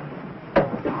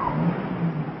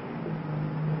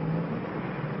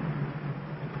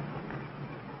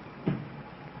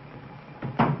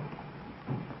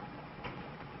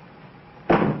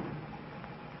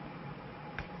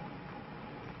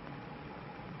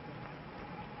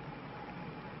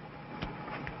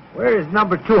 Where is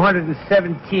number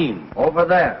 217? Over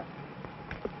there.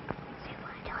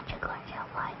 Why don't you go and tell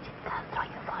White? Throw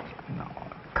your foot. No.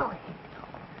 Go ahead.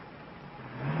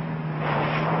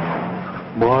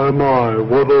 My,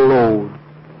 what a load.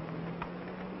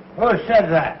 Who said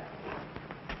that?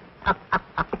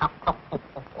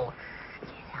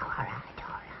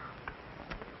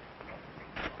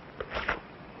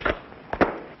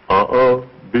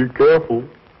 Be careful.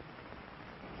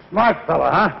 Smart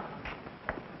fella, huh?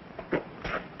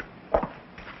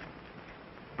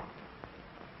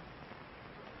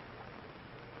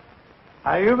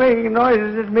 Are you making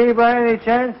noises at me by any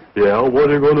chance? Yeah, what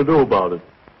are you going to do about it?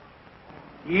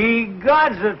 Ye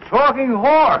gods, a talking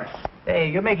horse. Hey,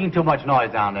 you're making too much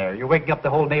noise down there. You're waking up the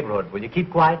whole neighborhood. Will you keep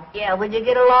quiet? Yeah, will you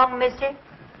get along, mister?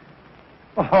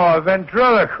 Oh, a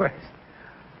ventriloquist.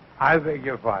 I beg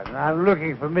your pardon. I'm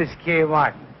looking for Miss Kay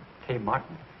Martin. Kay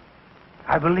Martin?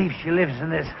 I believe she lives in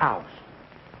this house.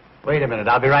 Wait a minute.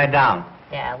 I'll be right down.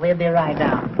 Yeah, we'll be right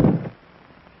down.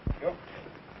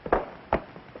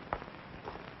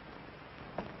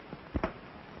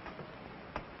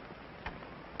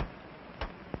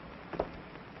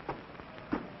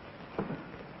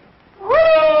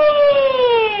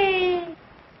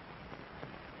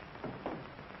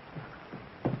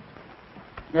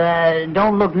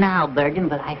 Don't look now, Bergen,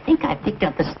 but I think I picked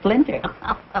up a splinter.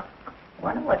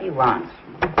 Wonder what he wants.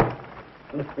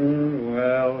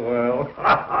 Well.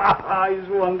 He's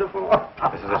wonderful.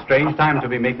 This is a strange time to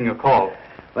be making a call.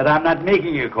 But I'm not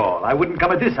making a call. I wouldn't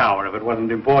come at this hour if it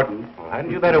wasn't important. Well,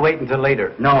 hadn't you better wait until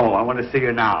later? No, I want to see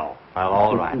you now. Well,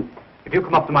 all right. If you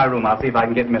come up to my room, I'll see if I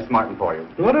can get Miss Martin for you.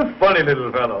 What a funny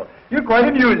little fellow. You're quite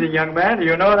amusing, young man. Do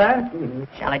you know that?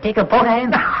 Shall I take a poke at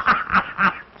him?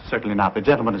 Certainly not. The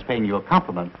gentleman is paying you a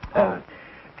compliment.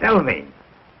 Tell me,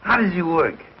 how does he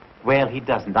work? Well, he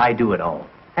doesn't. I do it all.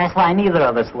 That's why neither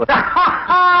of us would.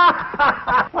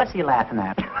 What's he laughing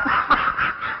at?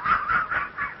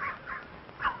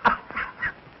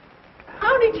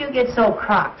 How did you get so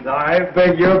crocked? I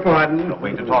beg your pardon. No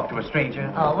way to talk to a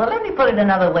stranger. Oh, well, let me put it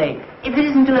another way. If it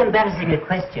isn't too embarrassing a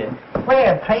question,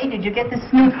 where, pray, did you get the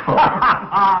snoot for?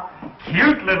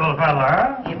 Cute little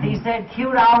fella. If he said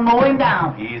cute, I'll mow him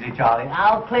down. Easy, Charlie.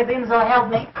 I'll clip him, so help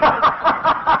me.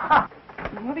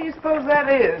 What do you suppose that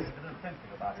is?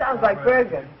 Sounds like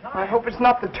Bergen. I hope it's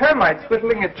not the termites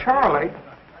whittling at Charlie.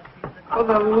 For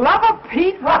the love of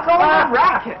Pete, what's all the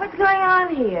racket? What's going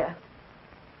on here?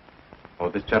 Oh,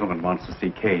 this gentleman wants to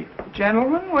see Kay.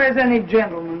 Gentlemen? Where's any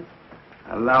gentleman?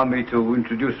 Allow me to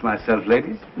introduce myself,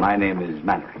 ladies. My name is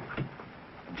Mannering.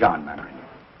 John Mannering.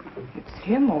 It's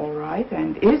him, all right.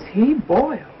 And is he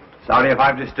boiled? Sorry if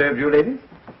I've disturbed you, ladies.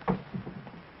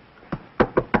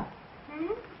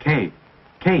 Kay.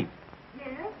 Kay.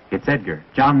 Yes? It's Edgar.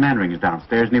 John Mannering is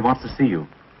downstairs, and he wants to see you.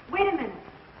 Wait a minute.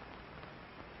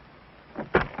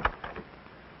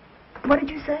 What did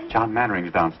you say? John Mannering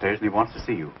is downstairs, and he wants to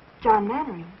see you. John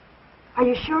Mannering. Are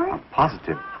you sure? I'm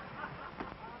positive.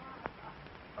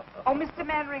 Oh, Mr.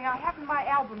 Mannering, I haven't my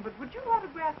album, but would you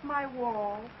autograph my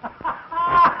wall?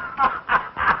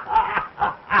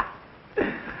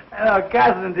 Hello,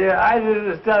 Katherine, dear. I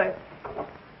was just telling...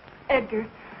 Edgar,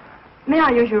 may I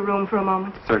use your room for a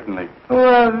moment? Certainly.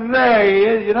 Well, there he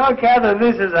is. You know, Katherine,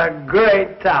 this is a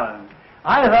great talent.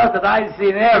 I thought that I'd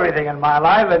seen everything in my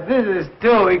life, but this is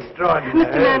too extraordinary.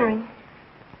 Mr. Mannering,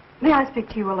 may I speak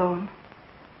to you alone?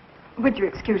 Would you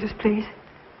excuse us, please?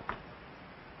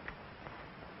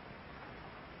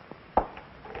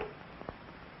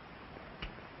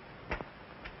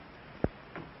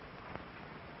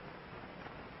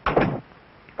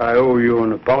 I owe you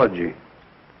an apology.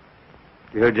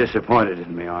 You're disappointed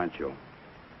in me, aren't you?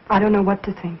 I don't know what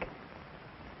to think.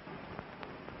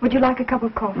 Would you like a cup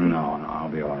of coffee? No, I'll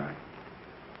be all right.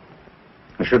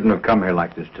 I shouldn't have come here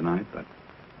like this tonight, but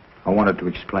I wanted to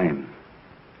explain.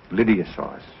 Lydia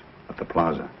saw us at the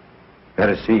plaza. We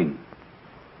had a scene.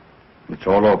 It's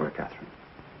all over, Katherine.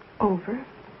 Over?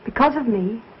 Because of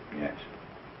me? Yes.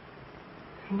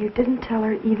 And you didn't tell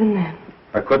her even then?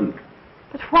 I couldn't.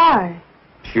 But why?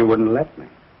 She wouldn't let me.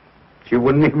 She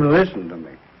wouldn't even listen to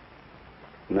me.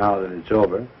 Now that it's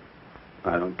over,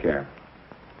 I don't care.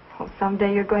 Oh,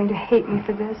 someday you're going to hate me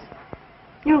for this.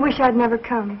 You'll wish I'd never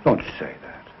come. Don't say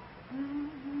that.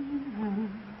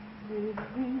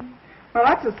 Well,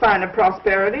 that's a sign of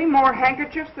prosperity. More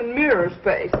handkerchiefs than mirror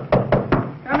space.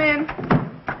 Come in.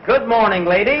 Good morning,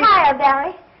 lady. Hiya,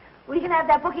 Barry. We can have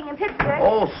that booking in Pittsburgh.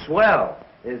 Oh, swell.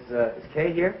 Is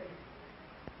Kay here?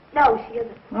 No, she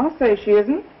isn't. I'll say she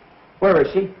isn't. Where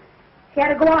is she? She had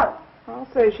to go out. I'll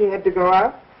say she had to go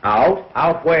out. Out?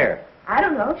 Out where? I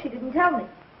don't know. She didn't tell me.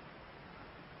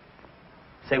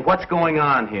 Say, what's going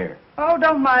on here? Oh,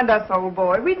 don't mind us, old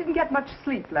boy. We didn't get much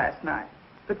sleep last night.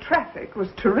 The traffic was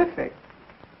terrific.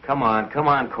 Come on,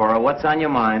 Cora. What's on your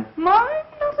mind? Mine?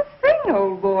 Not a thing,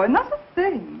 old boy. Not a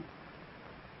thing.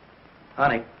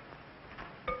 Honey,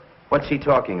 what's she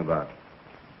talking about?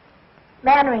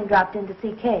 Mannering dropped in to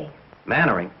see Kay.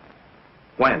 Mannering?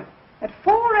 When? At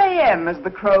 4 a.m. as the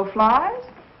crow flies.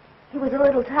 He was a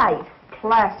little tight.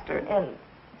 Plastered. And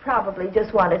probably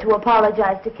just wanted to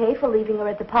apologize to Kay for leaving her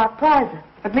at the Park Plaza.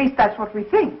 At least that's what we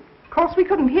think. Of course, we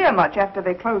couldn't hear much after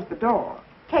they closed the door.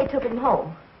 Kay took him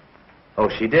home. Oh,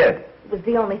 she did? It was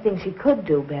the only thing she could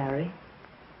do, Barry.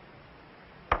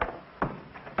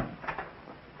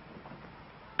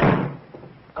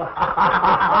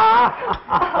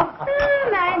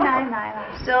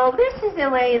 So this is the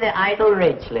way the idle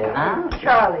rich live, huh?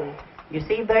 Charlie. You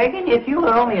see, Bergen, if you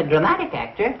were only a dramatic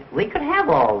actor, we could have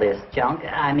all this junk,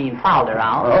 fouled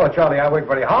around. Oh, Charlie, I worked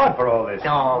very hard for all this.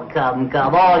 Oh, come.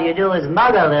 All you do is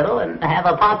mug a little and have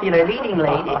a popular leading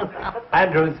lady.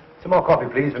 Andrews, some more coffee,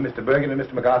 please, for Mr. Bergen and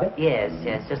Mr. McCarthy. Yes,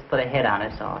 just put a head on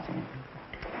it, so.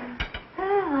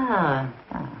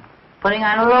 Putting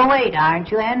on a little weight, aren't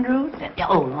you, Andrews?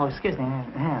 Oh, excuse me.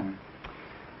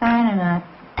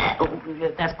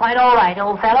 That's quite all right,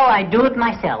 old fellow. I do it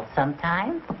myself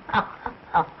sometimes.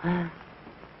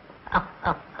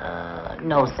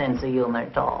 No sense of humor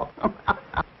at all.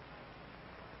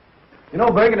 You know,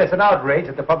 Bergen, it's an outrage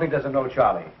that the public doesn't know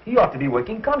Charlie. He ought to be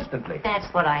working constantly.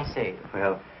 That's what I say.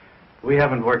 Well, we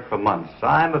haven't worked for months.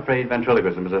 I'm afraid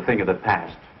ventriloquism is a thing of the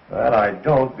past. Well, I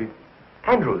don't be...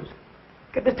 Andrews,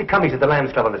 get Mr. Cummings at the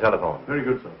Lambs Club on the telephone. Very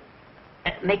good, sir.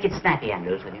 Make it snappy,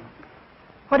 Andrews, will you?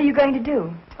 What are you going to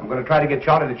do? I'm going to try to get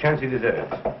Charlie the chance he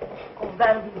deserves. Oh,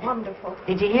 that'll be wonderful.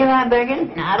 Did you hear that,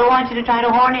 Bergen? Now, I don't want you to try to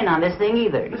horn in on this thing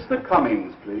either. Mr.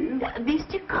 Cummings, please.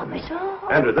 Mr. Cummings, oh.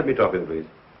 Andrews, let me talk with you, please.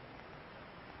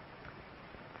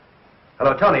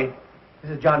 Hello, Tony.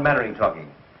 This is John Mannering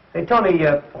talking. Say, Tony,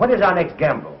 when is our next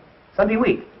gamble? Sunday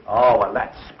week? Oh, well,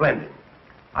 that's splendid.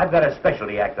 I've got a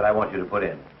specialty act that I want you to put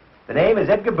in. The name is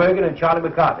Edgar Bergen and Charlie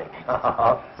McCarthy.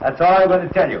 That's all I'm going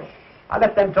to tell you. I'll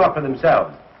let them talk for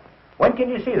themselves. When can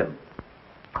you see them?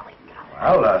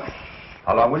 Well,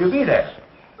 how long will you be there?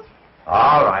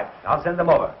 All right. I'll send them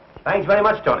over. Thanks very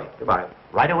much, Tony. Goodbye.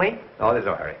 Right away? Oh, there's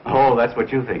no hurry. Oh, that's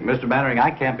what you think. Mr. Mannering,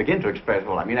 I can't begin to express,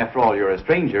 after all, you're a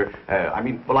stranger.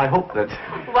 I hope that...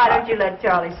 Why don't you let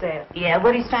Charlie say it? Yeah,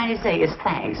 what he's trying to say is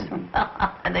thanks.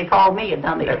 And they called me a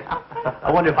dummy. I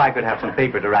wonder if I could have some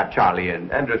paper to wrap Charlie in.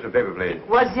 Andrew, some paper, please.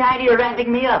 What's the idea of wrapping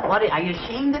me up? Are you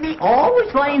ashamed of me?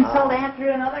 Always one insult after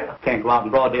another? Can't go out in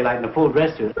broad daylight in a full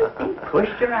dress suit.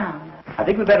 Pushed around. I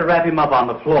think we'd better wrap him up on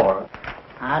the floor.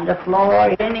 On the floor,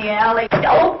 in the alley.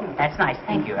 Oh, that's nice.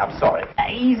 Thank you. I'm sorry.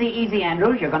 Easy,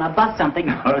 Andrews. You're going to bust something.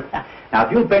 Now,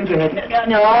 if you'll bend your head...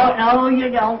 No, you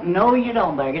don't. No, you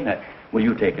don't, Bergen. Will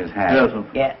you take his hat? Yes, sir.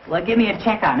 Yeah, well, give me a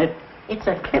check on it. It's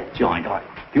a clip joint. All right.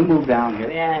 If you move down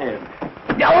here... Yeah.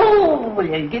 No! Will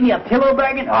you give me a pillow,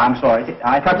 Bergen? Oh, I'm sorry.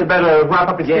 I thought you'd better wrap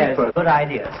up his feet first. Good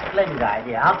idea. Splendid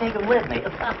idea. I'll take it with me.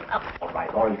 All right,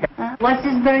 all right. What's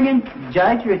this, Bergen?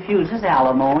 Judge refuses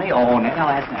alimony. Oh, no,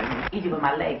 that's not easy with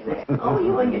my legs there. Oh,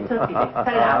 you and your tootsie. Cut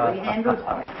it out, will you, Andrews?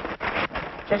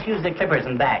 Just use the clippers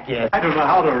and back, yes. I don't know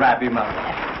how to wrap him up.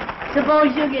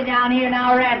 Suppose you get down here and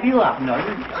I'll wrap you up. No,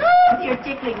 you're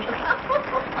tickling me.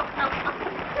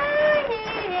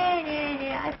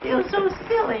 I feel so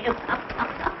silly.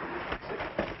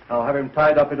 I'll have him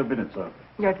tied up in a minute, sir.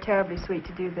 You're terribly sweet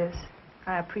to do this.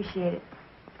 I appreciate it.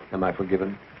 Am I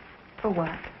forgiven? For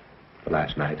what? For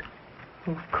last night.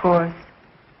 Of course.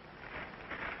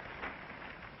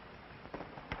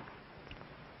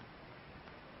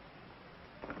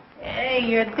 Hey,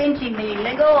 you're pinching me.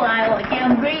 Let go. I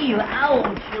can't breathe.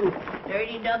 Ouch. You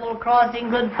dirty double crossing,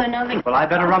 good for nothing. Well, I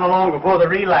better run along before the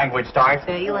real language starts.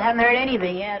 You haven't heard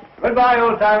anything yet. Goodbye,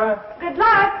 old-timer. Good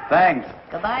luck. Thanks.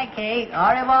 Goodbye, Kate. Au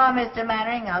revoir, Mr.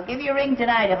 Mannering. I'll give you a ring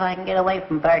tonight if I can get away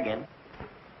from Bergen.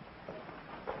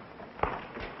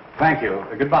 Thank you.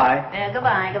 Goodbye.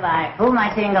 Goodbye. Who am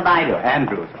I saying goodbye to?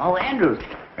 Andrews. Oh, Andrews.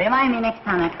 Remind me next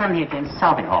time I come here to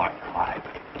insult him. All right.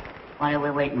 What are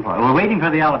we waiting for? We're waiting for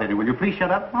the elevator. Will you please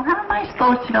shut up? Well, how am I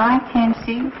supposed to know? I can't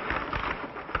see.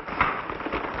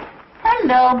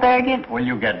 Hello, Birgit. Will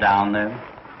you get down there?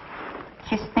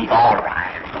 Kiss me. All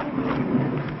right.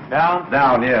 Down?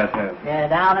 Down, yes, yes. Yeah,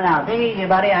 down and out. Take it easy,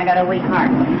 buddy. I got a weak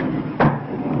heart.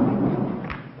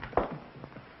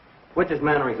 Which is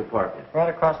Mannering's apartment? Right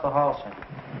across the hall, sir.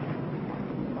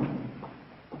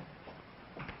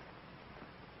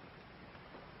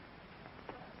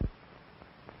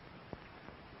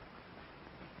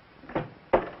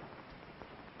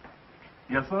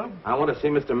 Yes, sir? I want to see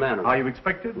Mr. Mannering. Are you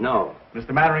expected? No.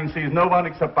 Mr. Mannering sees no one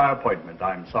except by appointment.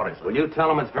 I'm sorry, sir. Will you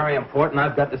tell him it's very important?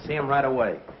 I've got to see him right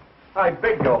away. I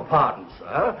beg your pardon,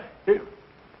 sir.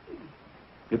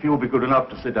 If you will be good enough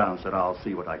to sit down, sir, I'll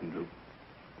see what I can do.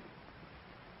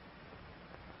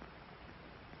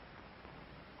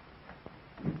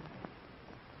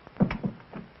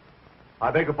 I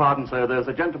beg your pardon, sir. There's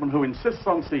a gentleman who insists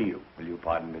on seeing you. Will you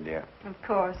pardon me, dear? Of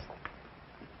course.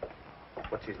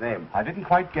 What's his name? I didn't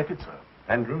quite get it, sir.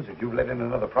 Andrews, if you let in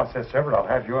another process server, I'll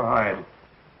have your hide.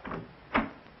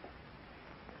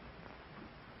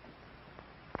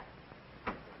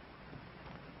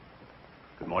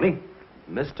 Good morning.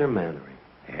 Mr. Mannering.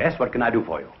 Yes, what can I do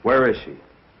for you? Where is she?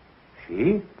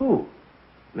 She? Who?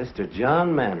 Mr.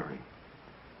 John Mannering.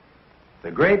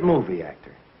 The great movie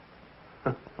actor.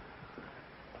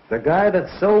 The guy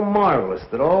that's so marvelous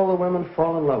that all the women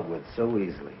fall in love with so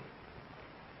easily.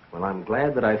 Well, I'm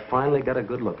glad that I finally got a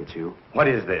good look at you. What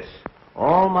is this?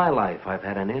 All my life, I've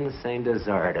had an insane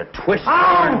desire to twist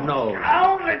your nose.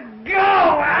 Out it go!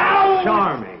 Out!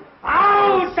 Charming.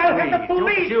 Out! I'll get the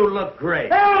police! Don't you look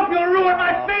great? Help! You'll ruin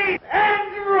my feet!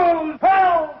 Andrews!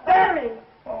 Help! Barry!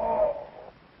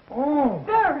 Oh.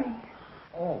 Barry!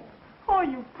 Oh. Oh,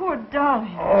 you poor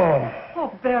darling. Oh.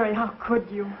 Oh, Barry, how could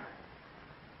you?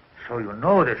 So you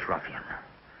know this ruffian.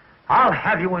 I'll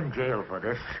have you in jail for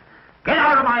this. Get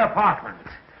out of my apartment.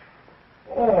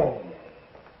 Oh.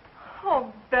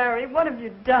 Oh, Barry, what have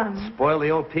you done? Spoil the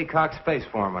old peacock's face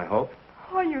for him, I hope.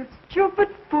 Oh, you stupid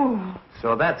fool.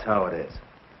 So that's how it is.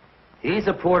 He's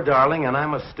a poor darling, and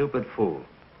I'm a stupid fool.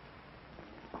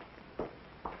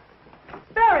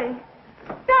 Barry!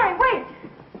 Barry, wait!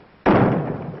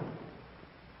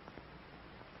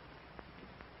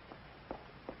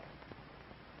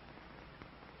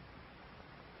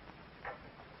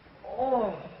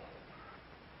 Oh.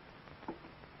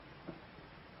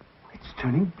 It's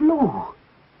turning blue.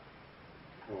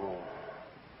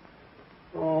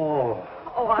 Oh.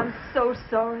 Oh, I'm so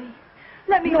sorry.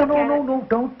 Let me No, look no, at no, it. no,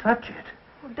 don't touch it.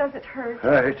 Oh, does it hurt?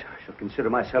 Hurt. I shall consider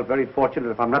myself very fortunate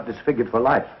if I'm not disfigured for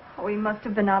life. Oh, he must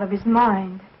have been out of his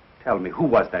mind. Tell me, who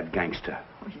was that gangster?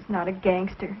 Oh, he's not a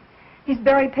gangster. He's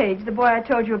Barry Page, the boy I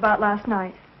told you about last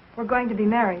night. We're going to be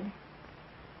married.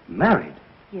 Married?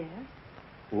 Yes.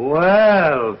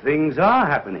 Well, things are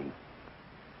happening.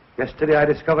 Yesterday I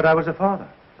discovered I was a father.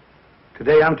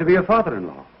 Today I'm to be a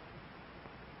father-in-law.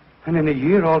 And in a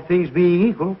year, all things being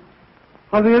equal,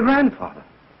 I'll be a grandfather.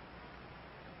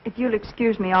 If you'll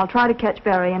excuse me, I'll try to catch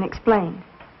Barry and explain.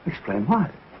 Explain what?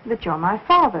 That you're my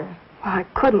father. Well, I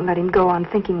couldn't let him go on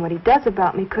thinking what he does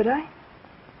about me, could I?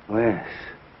 Oh, yes.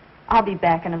 I'll be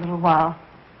back in a little while.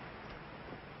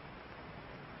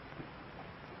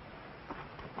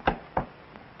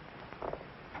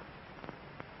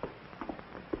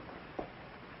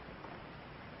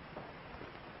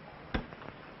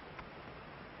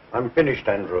 I'm finished,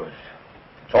 Andrews.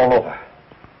 It's all over.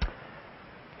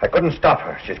 I couldn't stop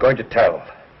her. She's going to tell.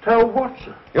 Tell what,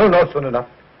 sir? You'll know soon enough.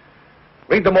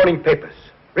 Read the morning papers.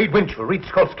 Read Winchell, read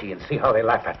Skolsky, and see how they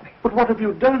laugh at me. But what have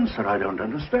you done, sir? I don't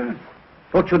understand.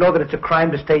 Don't you know that it's a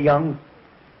crime to stay young?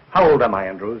 How old am I,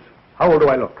 Andrews? How old do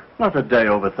I look? Not a day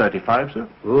over 35, sir.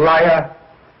 Liar.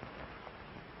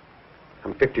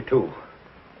 I'm 52.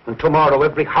 And tomorrow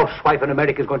every housewife in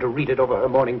America is going to read it over her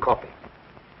morning coffee.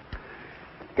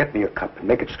 Get me a cup and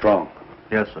make it strong.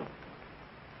 Yes, sir.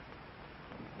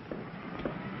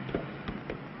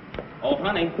 Oh,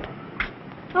 honey,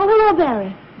 Oh, hello,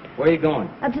 Barry. where are you going?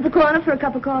 Up to the corner for a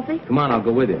cup of coffee? Come on, I'll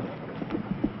go with you.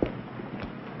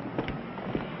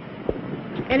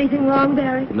 Anything wrong,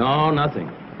 Barry? No, nothing.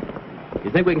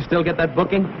 You think we can still get that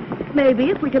booking? Maybe,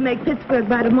 if we can make Pittsburgh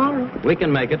by tomorrow. We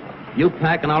can make it. You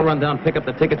pack and I'll run down, pick up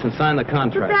the tickets, and sign the But,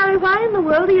 contract. Barry, why in the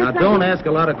world are you Now, don't ask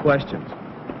a lot of questions.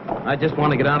 I just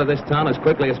want to get out of this town as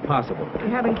quickly as possible. You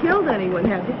haven't killed anyone,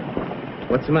 have you?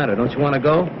 What's the matter? Don't you want to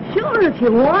go? Sure, if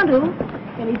you want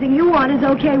to. Anything you want is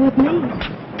okay with me.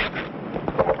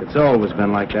 It's always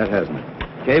been like that, hasn't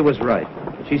it? Kay was right.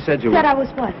 She said you Said I were... was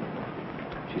what?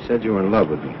 She said you were in love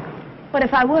with me. What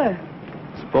if I were?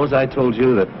 Suppose I told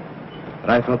you that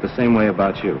I felt the same way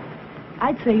about you.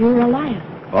 I'd say you were a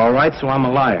liar. All right, so I'm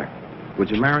a liar. Would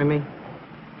you marry me?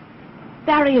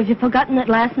 Barry, have you forgotten that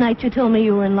last night you told me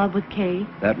you were in love with Kay?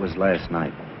 That was last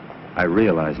night. I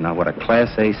realize now what a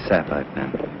Class A sap I've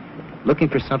been. Looking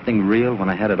for something real when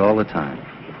I had it all the time.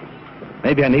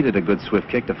 Maybe I needed a good swift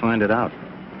kick to find it out.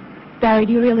 Barry,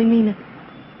 do you really mean it?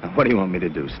 Now, what do you want me to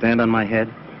do, stand on my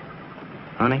head?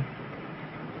 Honey,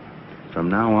 from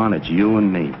now on, it's you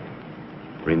and me.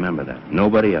 Remember that.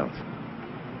 Nobody else.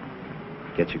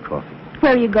 Get your coffee.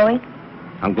 Where are you going?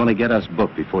 I'm going to get us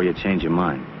booked before you change your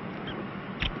mind.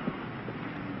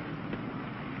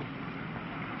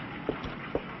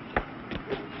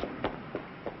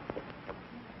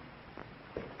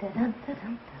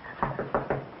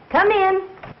 Come in.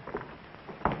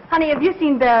 Honey, have you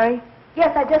seen Barry?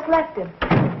 Yes, I just left him.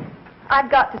 I've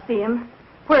got to see him.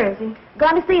 Where is he?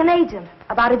 Gone to see an agent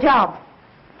about a job.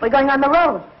 We're going on the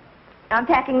road. I'm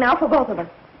packing now for both of us.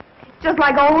 Just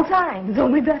like old times,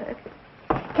 only better.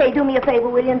 Kay, do me a favor,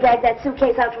 will you, and drag that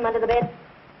suitcase out from under the bed?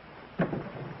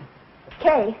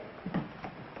 Kay?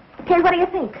 Kay, what do you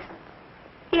think?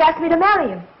 He asked me to marry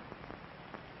him.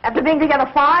 After being together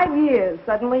 5 years,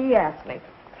 suddenly he asked me.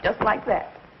 Just like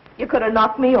that. You could have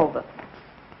knocked me over.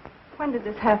 When did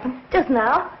this happen? Just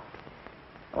now.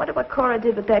 I wonder what Cora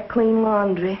did with that clean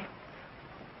laundry.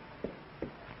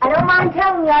 I don't mind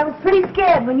telling you, I was pretty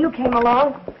scared when you came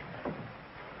along.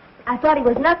 I thought he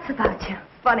was nuts about you.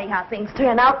 Funny how things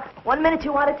turn out. 1 minute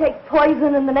you want to take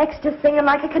poison, and the next just singing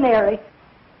like a canary.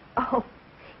 Oh,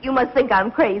 you must think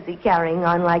I'm crazy carrying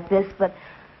on like this, but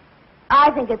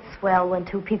I think it's swell when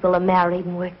two people are married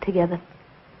and work together.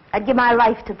 I'd give my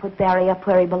life to put Barry up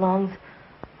where he belongs.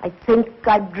 I think,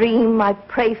 I dream, I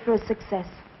pray for his success.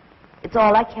 It's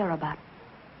all I care about.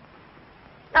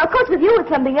 Now, of course, with you, it's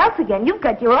something else again. You've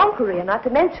got your own career, not to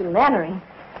mention Mannering.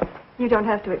 You don't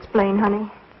have to explain, honey.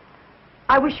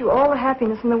 I wish you all the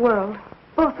happiness in the world.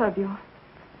 Both of you.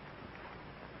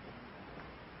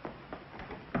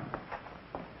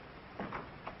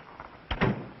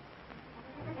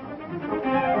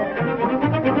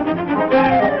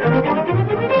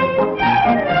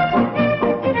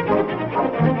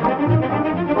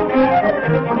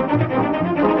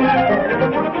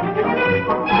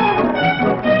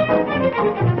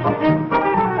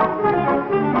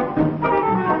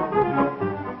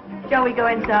 Shall we go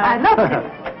inside? I'd love to.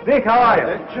 Dick, how are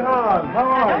you? John, how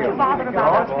are Don't you bother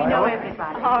about us. We know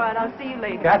everybody. All right, I'll see you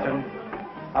later. Katherine,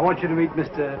 I want you to meet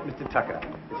Mr. Tucker.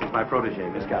 This is my protege,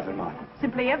 Miss Katherine Martin.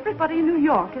 Simply everybody in New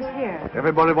York is here.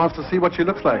 Everybody wants to see what she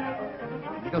looks like.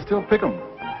 You can still pick 'em.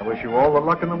 I wish you all the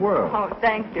luck in the world. Oh,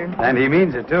 thanks, dear. And he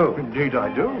means it, too. Indeed, I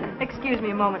do. Excuse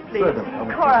me a moment, please.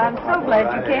 Certainly. Cora, I'm so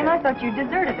glad you came. I thought you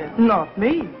deserted us. Not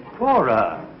me.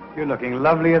 Cora, you're looking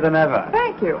lovelier than ever.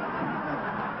 Thank you.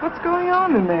 What's going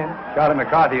on in there? Charlie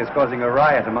McCarthy is causing a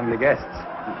riot among the guests.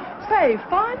 Say,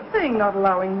 fine thing not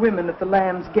allowing women at the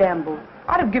Lamb's gamble.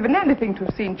 I'd have given anything to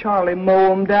have seen Charlie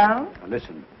mow 'em down. Now,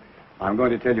 listen, I'm going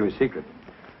to tell you a secret.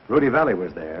 Rudy Valley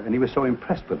was there, and he was so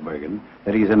impressed with Bergen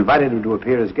that he's invited him to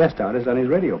appear as guest artist on his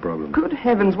radio program. Good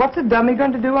heavens, what's a dummy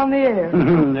going to do on the air?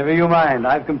 Never you mind.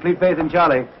 I have complete faith in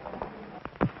Charlie.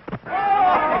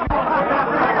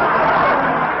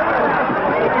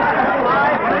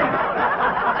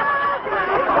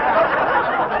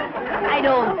 I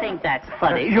don't think that's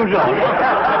funny. You don't.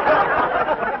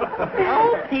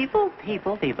 Oh,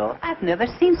 people. I've never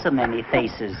seen so many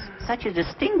faces. Such a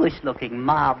distinguished-looking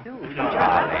mob.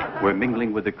 We're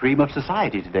mingling with the cream of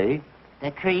society today.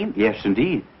 The cream? Yes,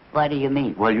 indeed. What do you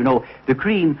mean? Well, you know, the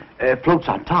cream floats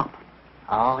on top.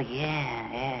 Oh,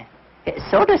 yeah.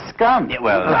 So does scum. Yeah,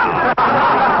 well...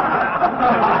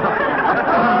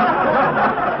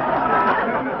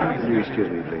 Excuse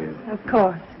me, please. Of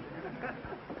course.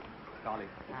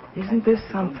 Isn't this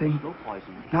something?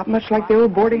 Not much like the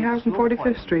old boarding house in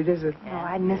 45th Street, is it? Oh,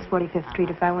 I'd miss 45th Street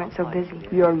if I weren't so busy.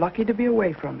 You're lucky to be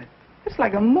away from it. It's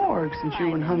like a morgue since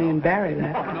you and Honey and Barry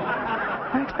left.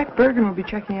 I expect Bergen will be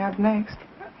checking out next.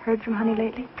 Heard from Honey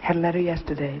lately? Had a letter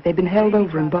yesterday. They've been held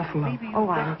over in Buffalo. Oh,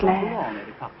 I'm glad.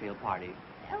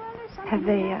 Have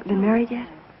they been married yet?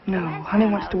 No, Honey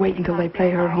wants to wait until they play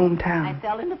her hometown. I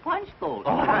fell into punch bowl.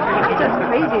 She's just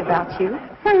crazy about you.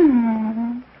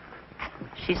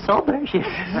 She's sober.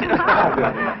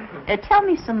 Tell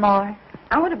me some more.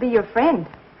 I want to be your friend.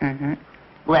 Mm-hmm.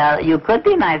 Well, you could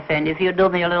be my friend if you'd do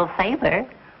me a little favor.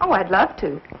 Oh, I'd love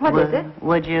to. What is it?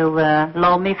 Would you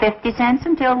loan me 50 cents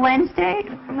until Wednesday?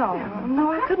 No,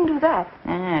 I couldn't do that.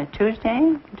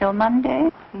 Tuesday until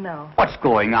Monday? No. What's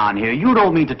going on here? You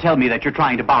don't mean to tell me that you're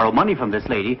trying to borrow money from this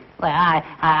lady? Well,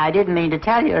 I didn't mean to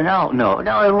tell you. No.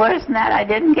 Worse than that, I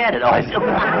didn't get it.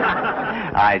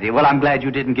 I did. Well, I'm glad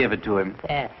you didn't give it to him.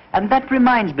 And that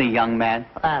reminds me, young man.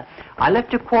 I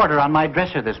left a quarter on my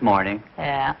dresser this morning.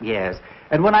 Yes.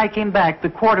 And when I came back, the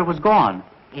quarter was gone.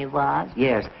 It was?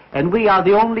 Yes. And we are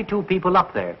the only two people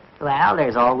up there. Well,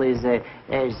 there's always,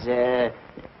 Mr.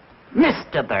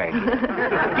 Bergen.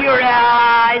 Do you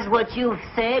realize what you've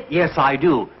said? Yes, I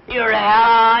do. Do you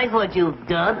realize what you've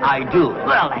done? I do.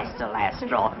 Well, that's the last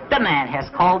straw. The man has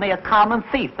called me a common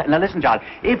thief. Now, listen, John,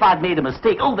 if I've made a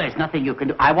mistake, there's nothing you can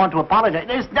do. I want to apologize.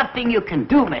 There's nothing you can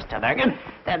do, Mr. Bergen.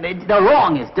 The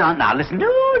wrong is done. Now, listen.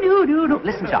 No.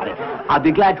 Listen, Charlie, I'll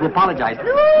be glad to apologize.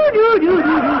 No.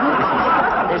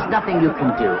 There's nothing you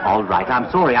can do. All right, I'm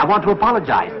sorry. I want to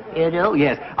apologize. You do?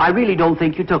 Yes. I really don't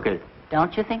think you took it.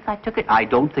 Don't you think I took it? I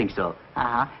don't think so.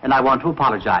 Uh-huh. And I want to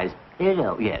apologize. You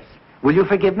do? Yes. Will you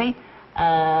forgive me?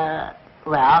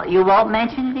 Well, you won't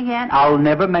mention it again? I'll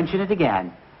never mention it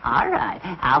again. All right.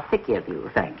 I'll forgive you.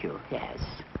 Thank you. Yes.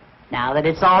 Now that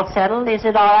it's all settled, is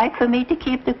it all right for me to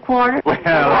keep the quarter? Well,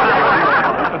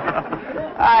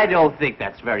 I don't think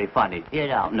that's very funny. You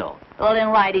don't? No. Well, then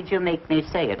why did you make me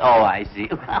say it? Oh, I see.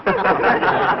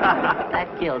 That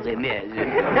kills him, yes.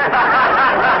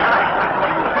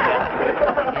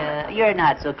 You're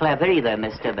not so clever either,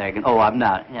 Mr. Bergen. Oh, I'm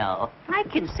not. No. I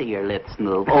can see your lips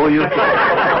move. Oh, you...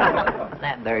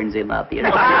 That burns him up, you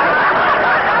know.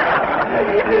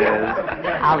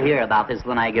 I'll hear about this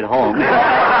when I get home.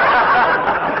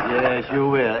 Yes, you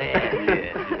will.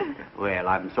 Yes. Well,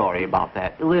 I'm sorry about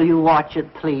that. Will you watch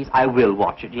it, please? I will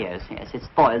watch it, yes. Yes, it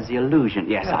spoils the illusion.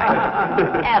 Yes, I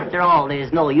will. After all,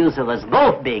 there's no use of us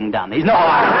both being dummies. No,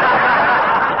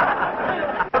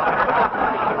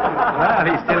 Well,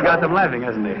 he's still got them laughing,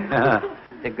 hasn't he?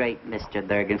 The great Mr.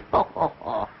 Bergen.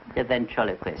 The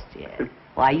ventriloquist, yes.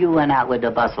 Why, you went out with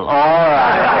the bustle. All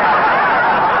right.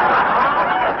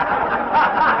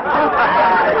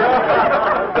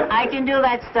 I can do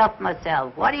that stuff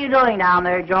myself. What are you doing down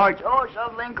there, George? Oh,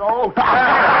 shoveling coal. Go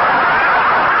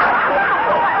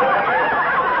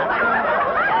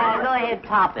ahead,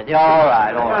 top it. All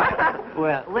right.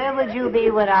 Well, where would you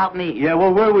be without me? Yeah,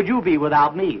 well, where would you be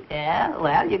without me? Yeah,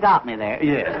 well, you got me there.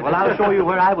 Yes, well, I'll show you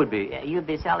where I would be. Yeah, you'd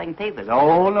be selling papers.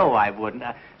 Oh, no, I wouldn't.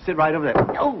 Sit right over there.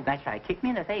 Oh, that's right. Kick me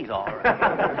in the face. All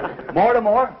right. More.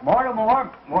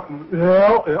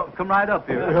 Yeah. Come right up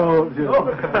here.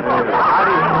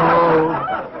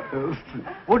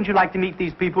 Wouldn't you like to meet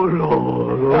these people?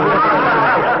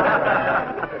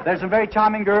 There's some very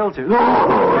charming girls here.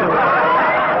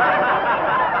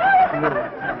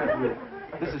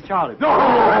 This is Charlie.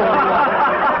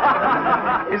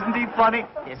 Isn't he funny?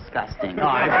 Disgusting.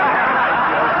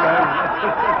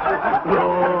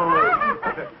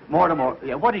 Mortimer.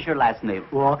 Yeah, what is your last name?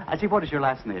 What? I see, what is your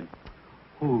last name?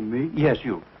 Who, me? Yes,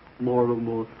 you.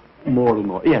 Mortimer.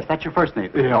 Yes, that's your first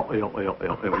name. Yeah.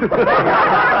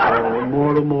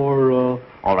 Mortimer,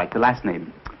 All right, the last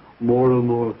name.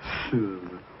 Mortimer.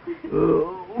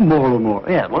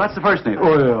 Yeah, well, that's the first name.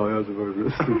 Oh, yeah, that's the first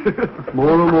name.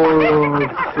 Mortimer,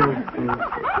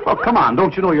 Oh, come on,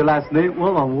 don't you know your last name?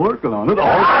 Well, I'm working on it.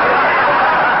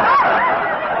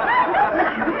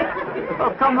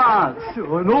 Oh, come on.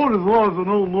 I know it as well as I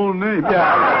know my name.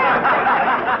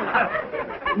 Yeah.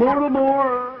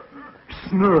 Mortimer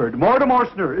Snurd.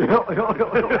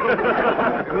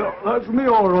 That's me,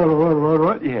 all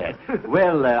right. Yes.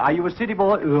 Well, are you a city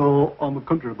boy? No, I'm a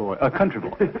country boy. A country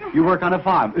boy. You work on a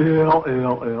farm? Yeah.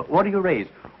 What do you raise?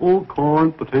 Oh,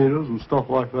 corn, potatoes, and stuff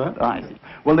like that. I see.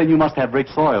 Well, then you must have rich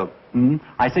soil.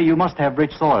 I say you must have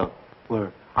rich soil.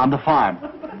 Where? On the farm.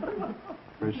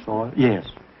 Rich soil? Yes.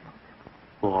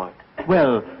 What?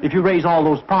 Well, if you raise all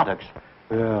those products.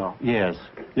 Yeah. Yes.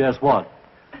 Yes, what?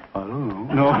 I don't know.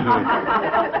 No.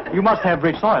 You must have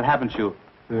rich soil, haven't you?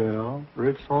 Yeah,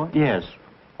 rich soil? Yes.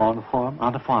 On the farm?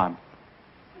 On the farm.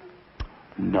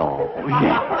 No.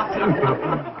 Yes.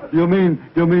 You mean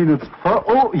it's fur?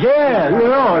 Oh, yeah.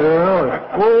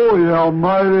 Oh, yeah,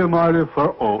 mighty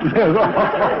fur. Oh,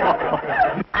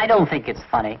 yeah. I don't think it's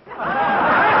funny.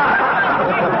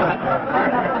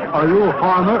 Are you a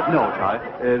farmer? No,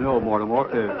 Charlie. No, Mortimer.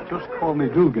 Just call me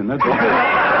Dugan. That's all.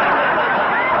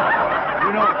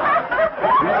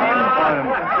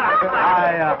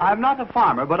 I'm not a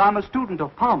farmer, but I'm a student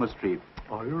of palmistry.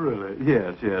 Are you really?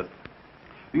 Yes.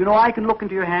 You know, I can look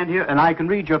into your hand here, and I can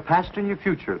read your past and your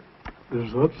future.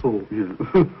 Is that so? Yeah.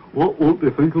 What do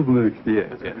you think of next?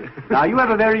 Yes. Now, you have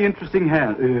a very interesting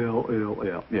hand. Yeah.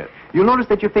 You'll notice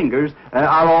that your fingers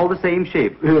are all the same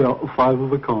shape. Yeah, 5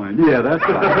 of a kind. Yeah, that's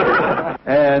right.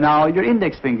 Now, your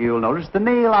index finger, you'll notice, the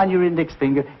nail on your index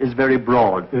finger is very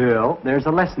broad. Yeah. There's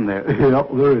a lesson there. Yeah,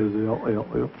 there is.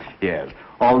 Yeah. Yes.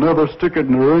 I'll never stick it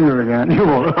in the ringer again. You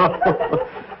won't.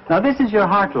 Now, this is your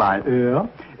heart line.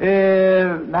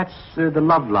 Yeah. That's the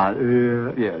love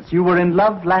line. Yes. You were in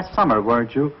love last summer,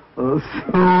 weren't you? Oh,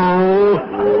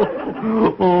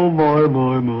 my.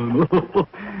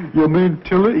 You mean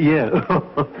Tilly? Yeah.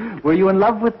 Were you in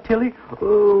love with Tilly?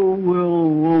 Oh,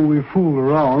 well, we fooled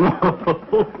around.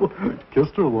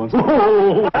 Kissed her once.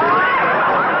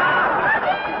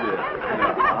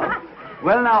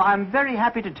 Well, now, I'm very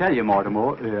happy to tell you,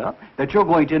 Mortimer, that you're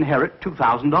going to inherit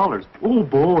 $2,000. Oh,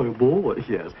 boy.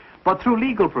 Yes. But through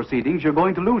legal proceedings, you're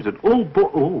going to lose it. Oh,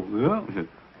 yeah.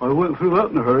 I went through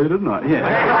that in a hurry, didn't I?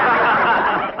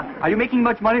 Yeah. Are you making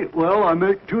much money? Well, I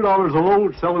make $2 a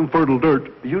load selling fertile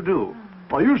dirt. You do?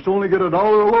 I used to only get $1 a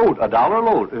load. $1 a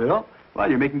load? Yeah. Well,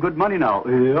 you're making good money now.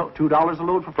 Yeah. $2 a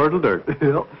load for fertile dirt.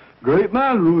 Yeah. Great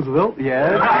man, Roosevelt.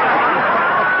 Yes.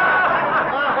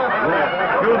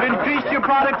 You've increased your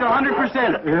product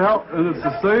 100%. Yeah, and it's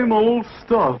the same old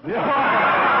stuff.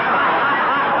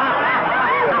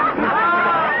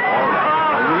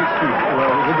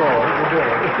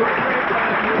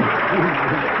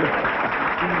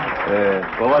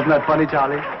 Well, wasn't that funny,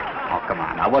 Charlie? Oh, come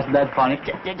on. Now, wasn't that funny?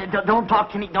 Don't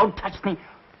talk to me. Don't touch me.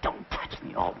 Don't touch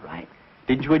me. All right.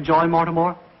 Didn't you enjoy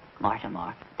Mortimer?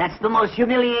 Mortimer, that's the most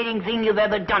humiliating thing you've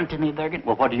ever done to me, Bergen.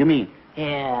 Well, what do you mean?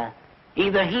 Yeah.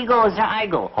 Either he goes or I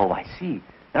go. Oh, I see.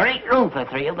 There ain't room for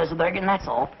three of us, Bergen. That's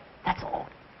all.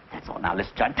 Now,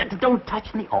 listen, John. Don't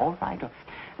touch me. All right.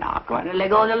 Now, I'm going to let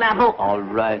go of the lamp. All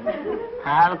right.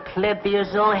 I'll clip you,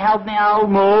 so help me. I'll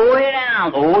mow it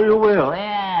down. Oh, you will?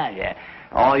 Yeah.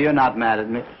 Oh, you're not mad at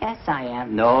me. Yes, I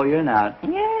am. No, you're not.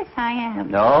 Yes, I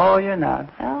am. No, you're not.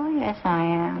 Oh, yes, I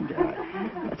am.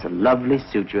 That's a lovely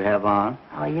suit you have on.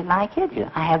 Oh, you like it?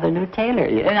 I have a new tailor.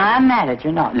 I'm mad at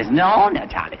you. No, listen. No,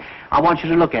 Charlie. I want you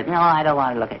to look at me. No, I don't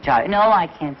want to look at Charlie. No, I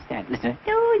can't stand it. Listen.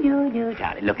 No.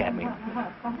 Charlie, look at me.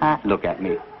 Huh? Look at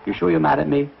me. You sure you're mad at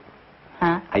me?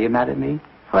 Huh? Are you mad at me?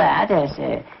 Well,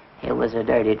 it was a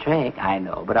dirty trick. I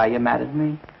know, but are you mad at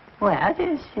me? Well,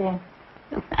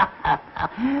 well,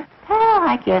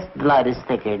 I guess blood is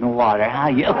thicker than water. How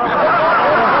you?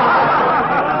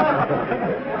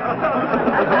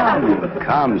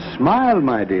 Come, smile,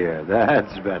 my dear.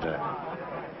 That's better.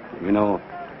 You know,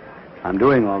 I'm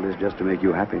doing all this just to make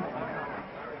you happy.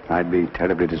 I'd be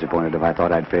terribly disappointed if I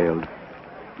thought I'd failed.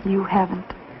 You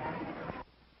haven't.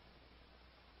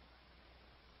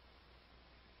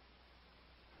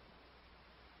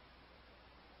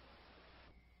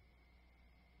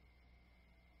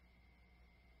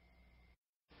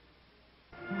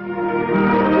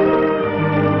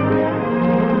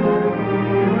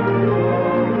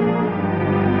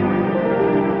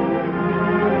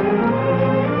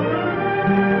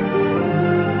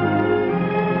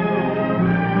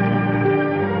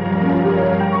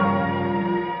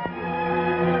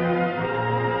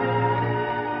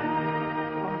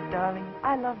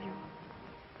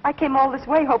 I came all this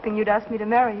way hoping you'd ask me to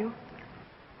marry you.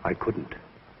 I couldn't.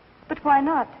 But why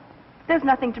not? There's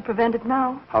nothing to prevent it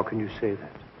now. How can you say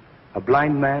that? A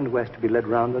blind man who has to be led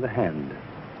round with a hand.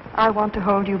 I want to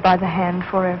hold you by the hand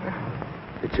forever.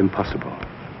 It's impossible.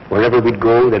 Wherever we'd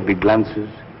go, there'd be glances,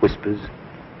 whispers.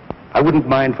 I wouldn't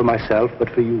mind for myself, but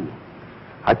for you.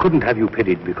 I couldn't have you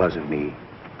pitied because of me.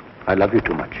 I love you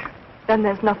too much. Then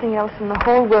there's nothing else in the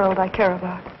whole world I care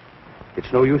about.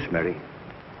 It's no use, Mary.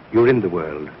 You're in the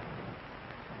world.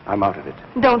 I'm out of it.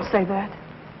 Don't say that.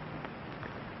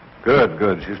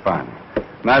 Good. She's fine.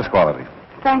 Nice quality.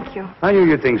 Thank you. I knew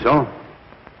you'd think so.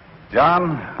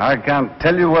 John, I can't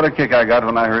tell you what a kick I got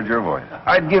when I heard your voice.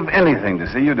 I'd give anything to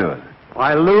see you do it.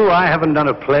 Why, Lou, I haven't done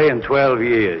a play in 12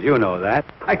 years. You know that.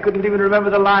 I couldn't even remember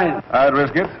the lines. I'd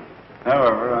risk it.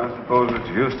 However, I suppose it's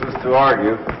useless to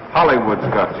argue. Hollywood's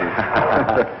got you.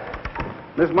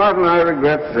 Miss Martin, I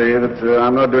regret to say that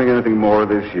I'm not doing anything more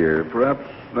this year. Perhaps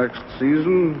next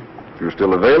season, if you're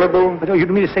still available. But you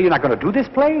mean to say you're not going to do this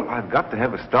play? Well, I've got to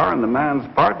have a star in the man's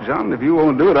part, John. If you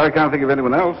won't do it, I can't think of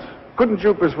anyone else. Couldn't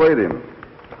you persuade him?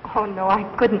 Oh, no, I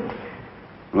couldn't.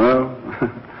 Well,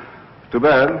 too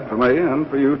bad for me and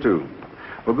for you, too.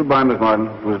 Well, goodbye, Miss Martin.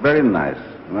 It was very nice,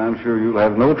 and I'm sure you'll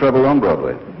have no trouble on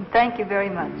Broadway. Thank you very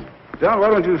much. John, why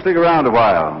don't you stick around a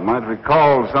while? Might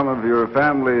recall some of your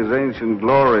family's ancient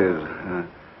glories.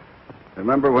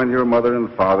 Remember when your mother and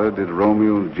father did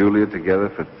Romeo and Juliet together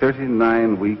for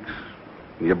 39 weeks?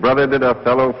 And your brother did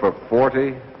Othello for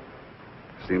 40?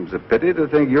 Seems a pity to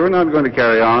think you're not going to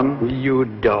carry on. You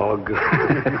dog.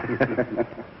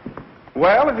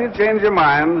 Well, if you change your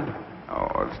mind...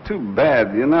 Oh, it's too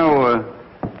bad. You know,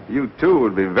 you two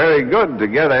would be very good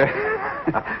together.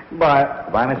 Bye.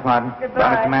 Bye, Miss Martin. Goodbye.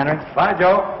 Bye, Mr. Manners. Bye,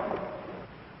 Joe.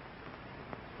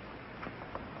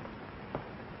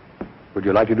 Would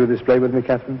you like to do this play with me,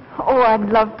 Katherine? Oh, I'd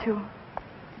love to.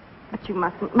 But you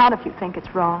mustn't. Not if you think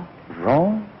it's wrong.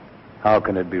 Wrong? How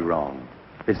can it be wrong?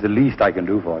 It's the least I can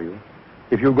do for you.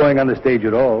 If you're going on the stage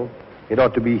at all, it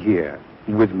ought to be here,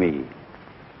 with me.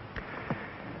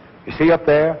 You see up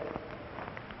there?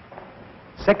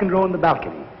 Second row in the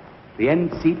balcony. The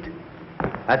end seat.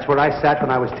 That's where I sat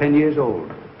when I was 10 years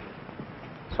old.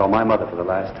 Saw my mother for the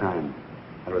last time.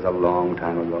 That was a long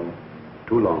time ago.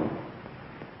 Too long.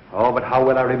 Oh, but how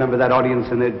well I remember that audience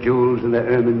and their jewels and their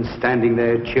ermines standing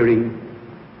there cheering.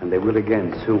 And they will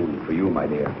again soon for you, my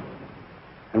dear.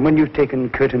 And when you've taken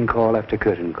curtain call after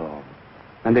curtain call,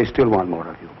 and they still want more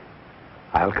of you,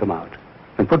 I'll come out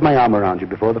and put my arm around you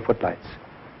before the footlights.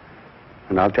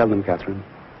 And I'll tell them, Katherine,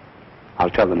 I'll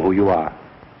tell them who you are.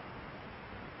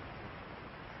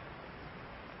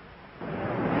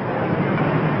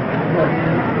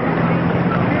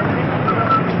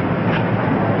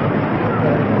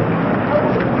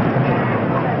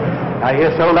 I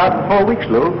hear sold out for 4 weeks,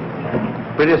 Lou.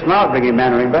 Pretty smart bringing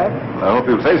Mannering back. I hope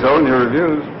you'll say so in your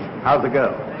reviews. How's the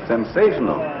girl?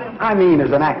 Sensational. I mean,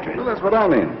 as an actress. Well, that's what I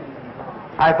mean.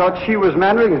 I thought she was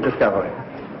Mannering's discovery.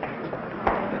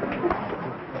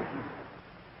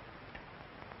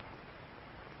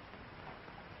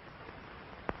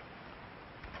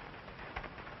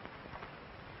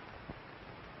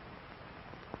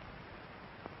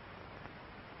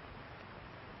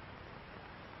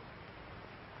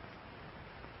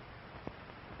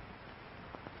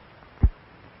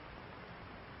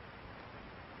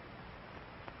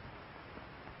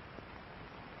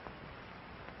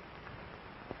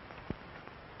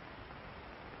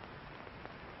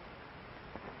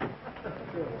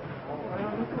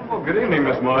 Oh, good evening,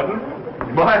 Miss Martin.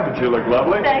 My, but you look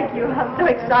lovely. Thank you. I'm so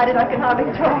excited I can hardly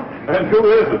talk. And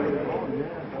who is it?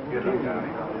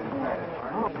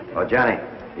 Oh, Johnny,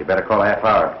 you better call a half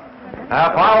hour.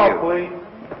 Half hour, please.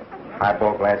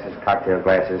 Highball glasses, cocktail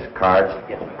glasses, cards.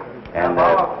 And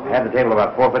have the table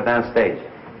about 4 foot down stage.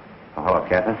 Oh, hello,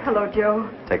 Katherine. Hello, Joe.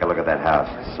 Take a look at that house.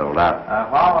 It's sold out.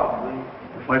 Half hour,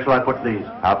 please. Where shall I put these?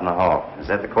 Out in the hall. Is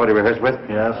that the court he rehearsed with?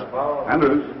 Yes.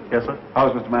 Andrews. Yes, sir?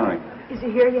 How's Mr. Mannering? Is he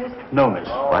here yet? No, miss.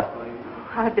 What?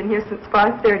 I've been here since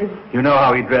 5:30. You know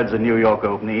how he dreads a New York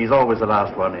opening. He's always the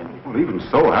last one in. Well, even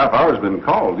so, half hour's been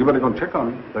called. You better go and check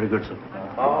on him. Very good, sir.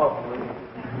 Oh, please.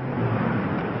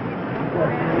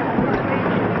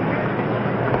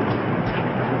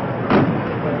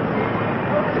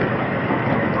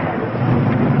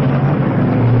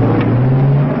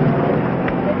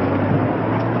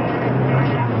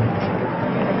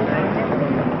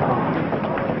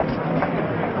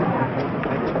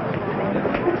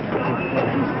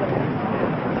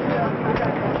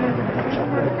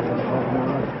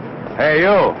 Hey,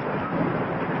 you.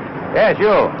 Yes,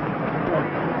 you.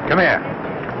 Come here.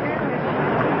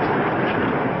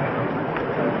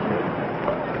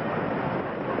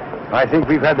 I think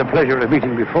we've had the pleasure of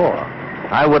meeting before.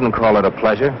 I wouldn't call it a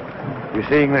pleasure. You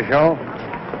seeing the show?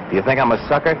 Do you think I'm a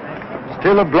sucker?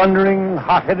 Still a blundering,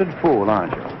 hot-headed fool,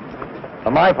 aren't you?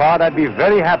 For my part, I'd be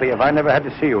very happy if I never had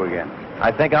to see you again.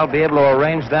 I think I'll be able to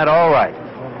arrange that all right.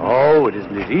 Oh, it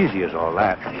isn't as easy as all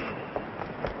that.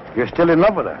 You're still in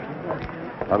love with her.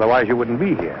 Otherwise, you wouldn't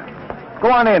be here. Go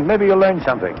on in. Maybe you'll learn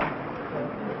something.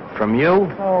 From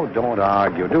you? Oh, don't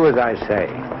argue. Do as I say.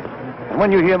 And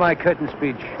when you hear my curtain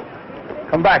speech,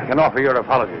 come back and offer your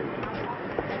apologies.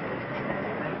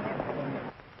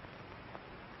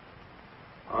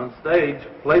 On stage,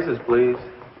 places, please.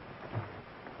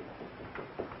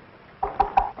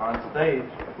 On stage,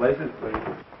 places, please.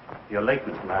 You're late,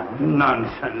 Mr. Manning.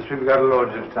 Nonsense. We've got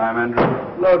loads of time,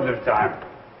 Andrew. Loads of time.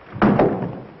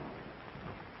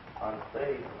 On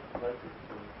stage, places,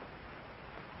 please.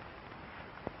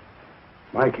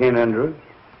 My cane, Andrews.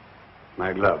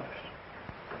 My gloves.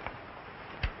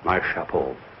 My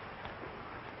chapeau.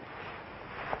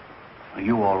 Are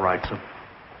you all right, sir?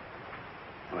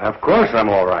 Well, of course I'm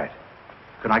all right.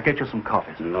 Can I get you some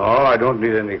coffee, sir? No, I don't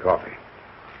need any coffee.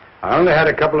 I only had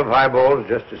a couple of highballs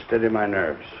just to steady my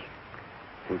nerves.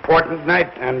 Important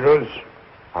night, Andrews.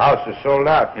 The house is sold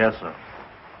out. Yes, sir.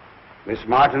 Miss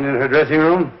Martin in her dressing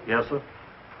room? Yes, sir.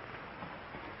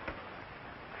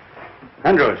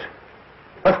 Andrews,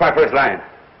 what's my first line?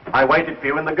 I waited for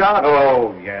you in the garden.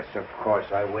 Oh, yes, of course.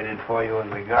 I waited for you in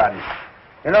the garden.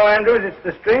 You know, Andrews, it's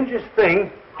the strangest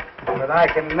thing, but I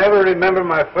can never remember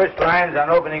my first lines on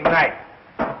opening night.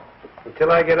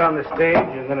 Until I get on the stage,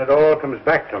 and then it all comes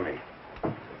back to me.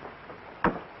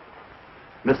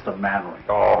 Mr. Mannering.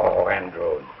 Oh,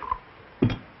 Andrews.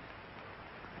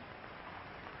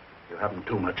 You haven't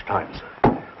too much time,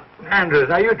 sir. Andrews,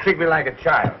 now you treat me like a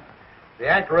child. The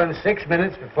act runs 6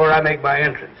 minutes before I make my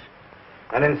entrance.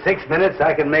 And in 6 minutes,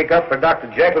 I can make up for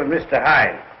Dr. Jekyll and Mr.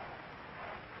 Hyde.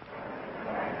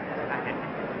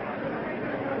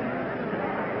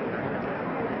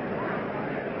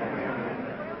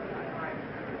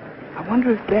 I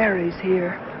wonder if Barry's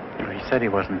here. He said he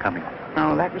wasn't coming.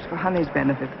 No, that was for Honey's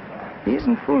benefit. He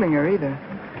isn't fooling her either.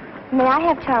 May I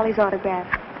have Charlie's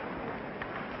autograph?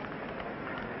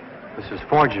 This is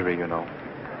forgery, you know.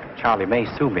 Charlie may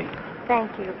sue me.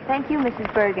 Thank you. Thank you,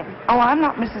 Mrs. Bergen. Oh, I'm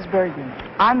not Mrs. Bergen.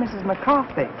 I'm Mrs.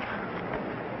 McCarthy.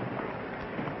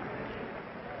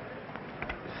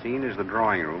 The scene is the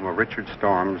drawing room of Richard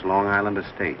Storm's Long Island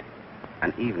estate.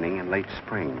 An evening in late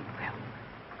spring.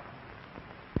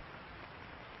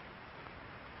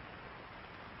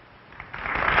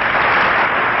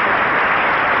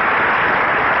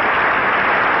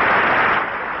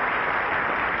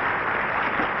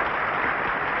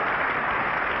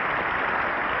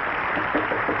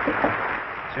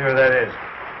 See where that is.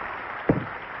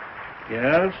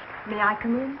 Yes? May I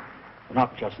come in?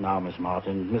 Not just now, Miss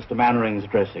Martin. Mr. Mannering's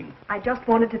dressing. I just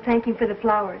wanted to thank him for the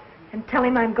flowers and tell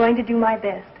him I'm going to do my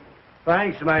best.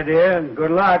 Thanks, my dear, and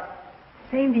good luck.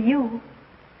 Same to you.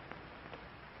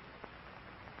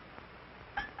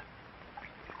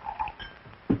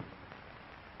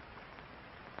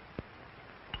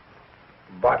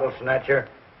 Bottle snatcher.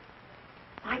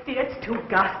 My dear, it's too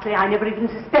ghastly. I never even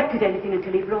suspected anything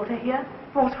until he brought her here.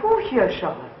 Brought who here,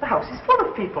 Charlotte? The house is full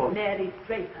of people. Mary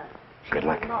Draper. Good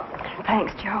luck.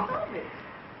 Thanks, Joe.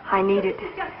 I need it.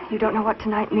 You don't know what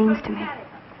tonight means to me.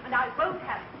 And I won't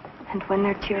have And when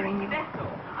they're cheering you,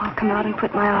 I'll come out and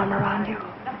put my arm around you.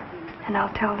 And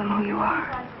I'll tell them who you are.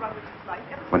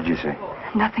 What did you say?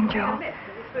 Nothing, Joe.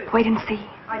 Wait and see.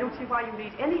 I don't see why you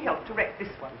need any help to wreck this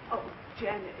one. Oh,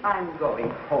 Janet. I'm going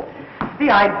home. The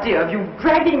idea of you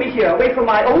dragging me here away from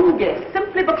my own guests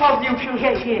simply because you should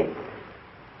get in.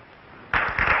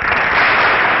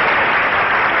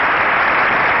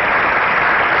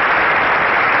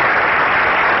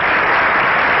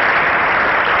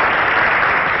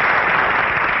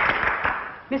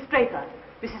 Miss Draper,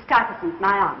 Mrs. Katherine,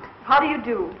 my aunt. How do you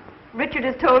do? Richard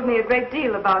has told me a great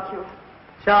deal about you.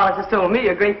 Charles has told me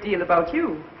a great deal about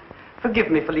you.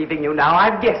 Forgive me for leaving you now.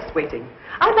 I've guests waiting.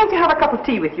 I'd like to have a cup of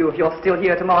tea with you if you're still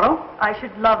here tomorrow. I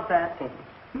should love that.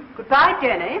 Goodbye,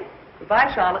 Jenny.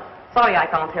 Goodbye, Charlotte. Sorry I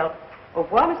can't help. Au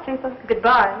revoir, Miss Clinton.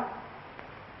 Goodbye.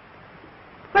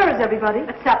 Where is everybody?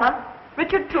 At supper.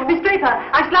 Richard, too. Miss Draper,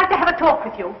 I should like to have a talk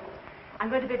with you. I'm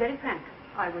going to be very frank.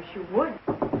 I wish you would.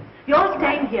 You're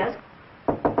staying here.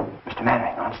 Mr.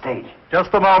 Mannering, on stage.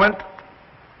 Just a moment.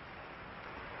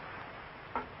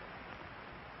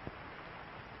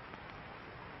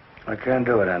 I can't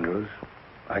do it, Andrews.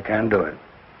 I can't do it.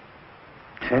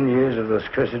 10 years of those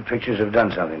cursed pictures have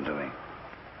done something to me.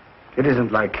 It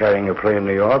isn't like carrying a play in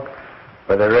New York,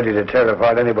 where they're ready to tear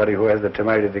apart anybody who has the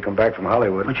temerity to come back from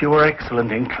Hollywood. But you were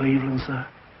excellent in Cleveland, sir.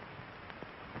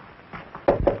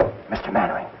 Mr.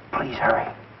 Mannering, please hurry.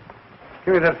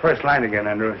 Give me that first line again,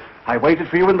 Andrews. I waited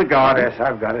for you in the garden. Yes,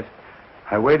 I've got it.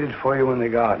 I waited for you in the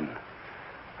garden.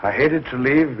 I hated to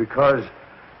leave because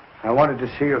I wanted to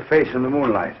see your face in the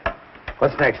moonlight.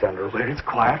 What's next, Andrews? Where it's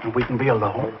quiet and we can be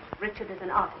alone. Richard is an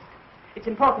artist. It's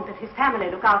important that his family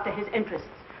look after his interests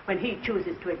when he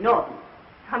chooses to ignore them.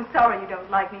 I'm sorry you don't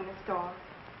like me, Miss Storm.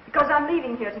 Because I'm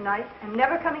leaving here tonight and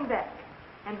never coming back.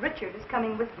 And Richard is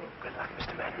coming with me. Good luck,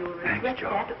 Mr. Mannering. You'll regret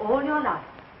that all your life.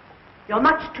 You're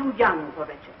much too young for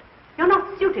Richard. You're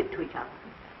not suited to each other.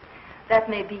 That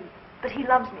may be, but he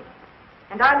loves me.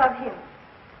 And I love him.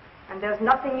 And there's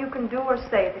nothing you can do or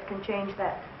say that can change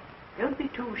that. Don't be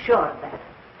too sure of that.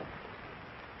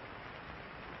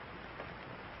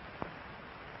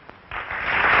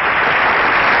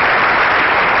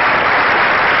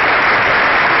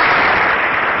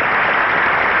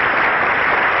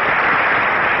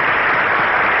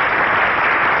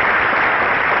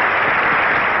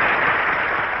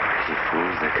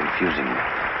 Confusing me.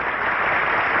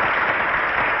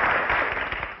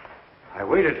 I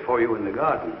waited for you in the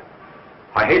garden.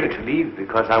 I hated to leave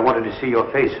because I wanted to see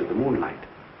your face in the moonlight.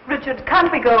 Richard,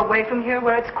 can't we go away from here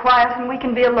where it's quiet and we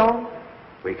can be alone?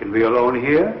 We can be alone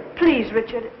here? Please,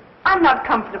 Richard. I'm not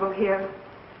comfortable here.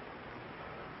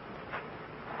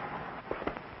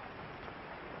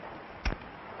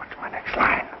 What's my next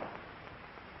line?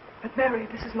 But, Mary,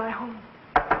 this is my home.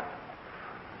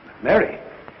 Mary,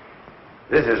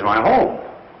 this is my home.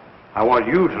 I want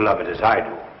you to love it as I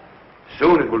do.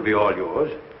 Soon it will be all yours.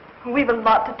 We've a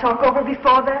lot to talk over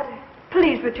before that.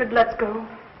 Please, Richard, let's go.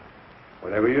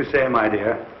 Whatever you say, my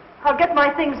dear. I'll get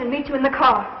my things and meet you in the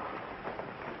car.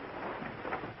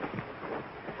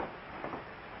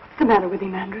 What's the matter with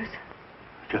him, Andrews?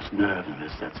 Just nerves,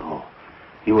 miss, that's all.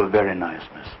 You were very nice,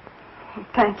 miss. Oh,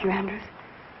 thank you, Andrews.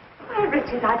 Oh,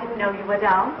 Richard, I didn't know you were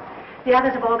down. The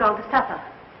others have all gone to supper.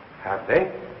 Have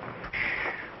they?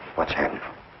 What's happened?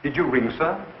 Did you ring,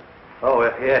 sir? Oh,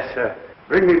 yes, sir.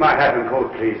 Bring me my hat and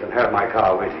coat, please, and have my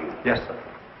car waiting. Yes, sir.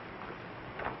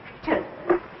 Richard,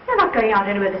 you're not going out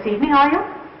anywhere this evening, are you?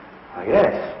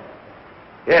 Yes.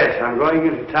 Yes, I'm going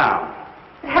into town.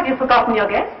 Have you forgotten your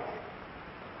guests?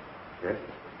 Yes?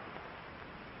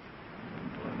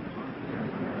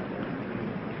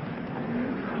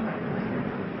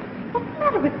 What's the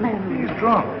matter with Mary? He's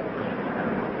drunk.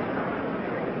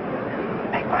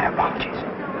 Make my apologies.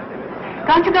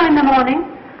 Can't you go in the morning?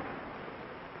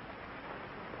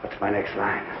 What's my next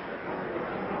line?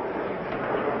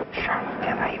 Charlotte,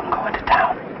 can't I even go into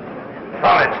town?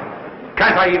 Charlotte,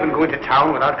 can't I even go into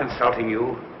town without consulting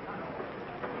you?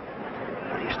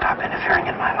 Will you stop interfering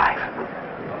in my life?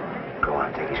 Go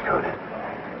on, take his coat.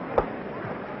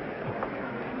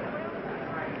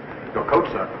 Your coat,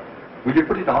 sir. Will you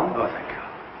put it on? Oh, thank you.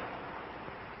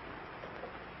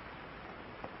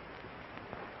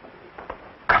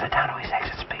 Cut it down to his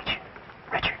exit speech.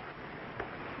 Richard.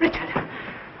 Richard,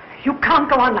 you can't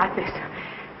go on like this.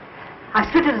 I've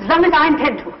stood it as long as I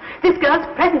intend to. This girl's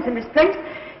presence in this place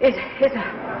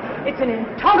it's an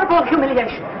intolerable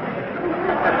humiliation.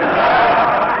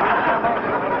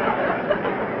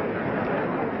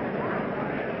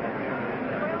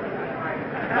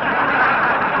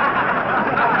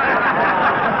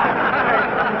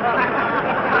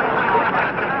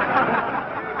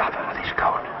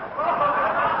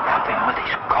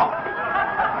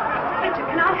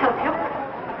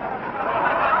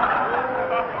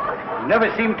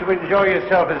 Never seem to enjoy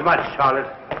yourself as much, Charlotte,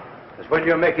 as when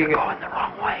you're making it... Going the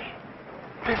wrong way.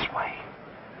 This way.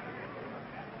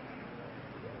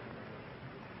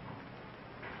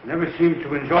 Never seem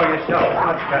to enjoy yourself as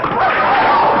much, Katherine.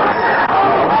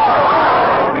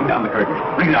 Bring down the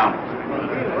curtain. Bring down.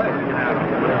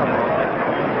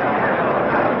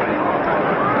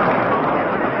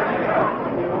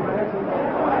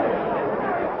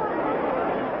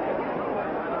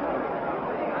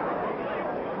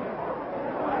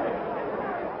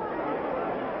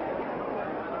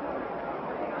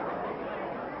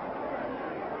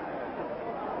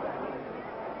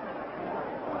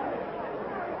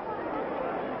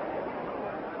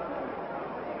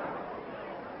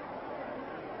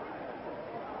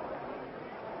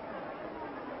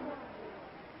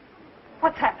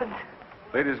 What's happened?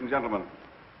 Ladies and gentlemen,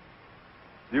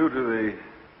 due to the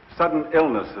sudden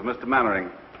illness of Mr. Mannering,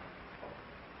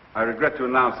 I regret to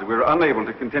announce that we are unable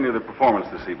to continue the performance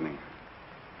this evening.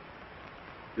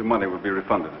 Your money will be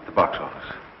refunded at the box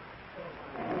office.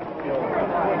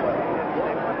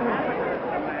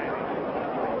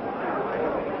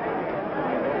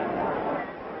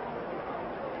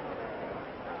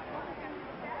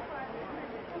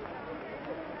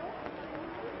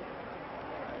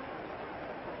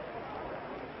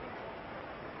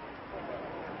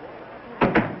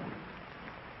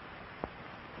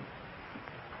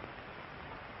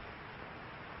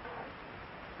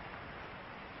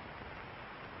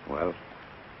 Well,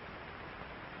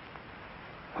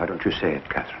 why don't you say it,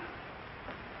 Katherine?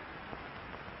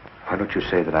 Why don't you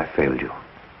say that I failed you?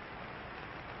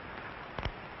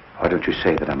 Why don't you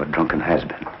say that I'm a drunken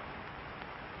has-been?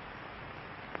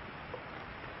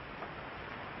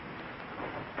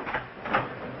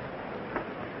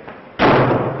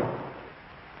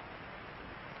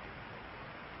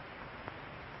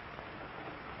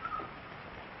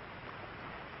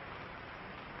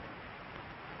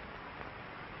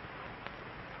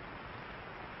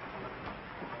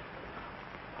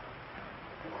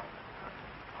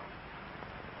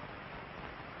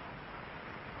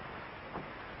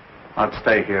 I'd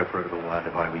stay here for a little while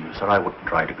if I were you, sir. I wouldn't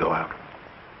try to go out.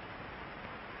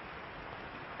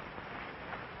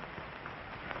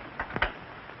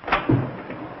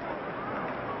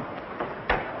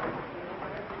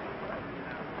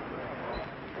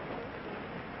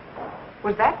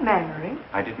 Was that Mannering?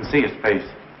 I didn't see his face.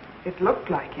 It looked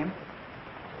like him.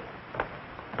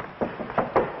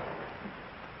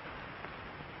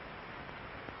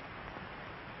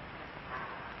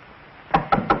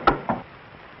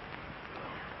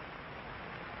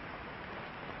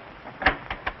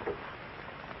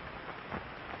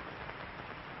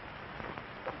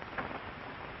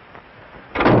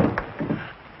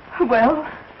 Well,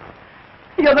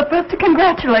 you're the first to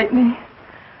congratulate me.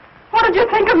 What did you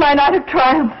think of my night of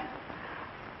triumph?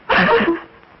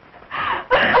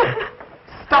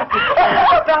 Stop it.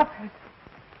 Stop it.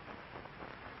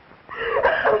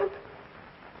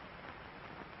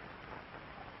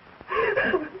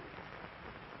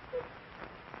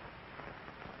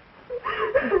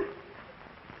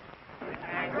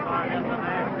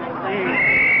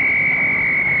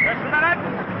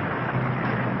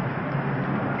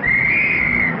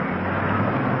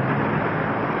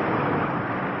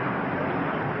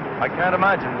 I can't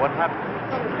imagine what happened.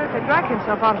 They dragged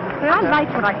himself out of the theater. I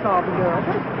liked what I saw of the girl,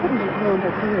 but it couldn't have ruined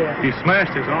her career. He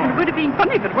smashed his It arm. would have been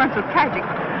funny if it weren't so tragic.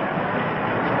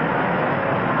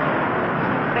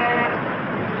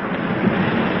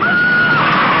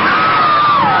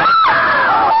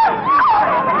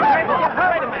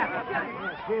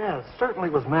 Yes, certainly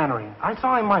was Mannering. I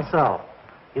saw him myself.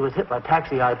 He was hit by a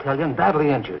taxi, I tell you, and badly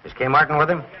injured. Is Kay Martin with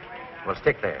him? Well,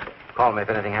 stick there. Call me if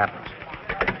anything happens.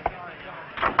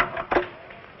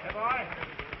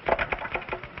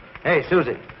 Hey,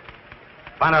 Susie.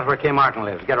 Find out where Kay Martin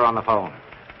lives. Get her on the phone.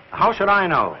 How should I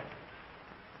know?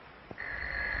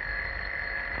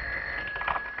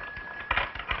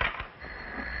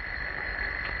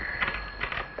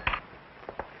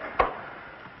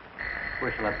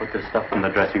 Where shall I put this stuff in the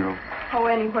dressing room? Oh,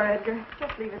 anywhere, Edgar.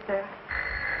 Just leave it there.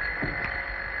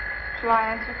 Shall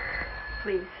I answer?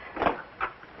 Please.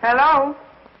 Hello?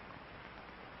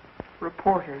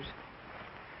 Reporters.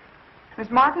 Miss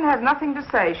Martin has nothing to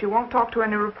say. She won't talk to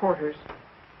any reporters.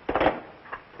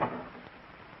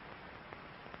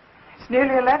 It's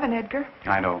nearly 11, Edgar.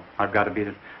 I know. I've got to beat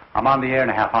it. I'm on the air in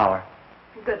a half hour.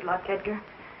 Good luck, Edgar.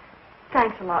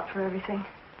 Thanks a lot for everything.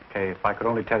 Okay, if I could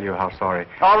only tell you how sorry.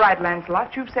 All right,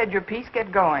 Lancelot. You've said your piece.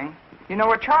 Get going. You know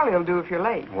what Charlie will do if you're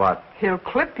late. What? He'll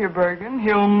clip your Bergen.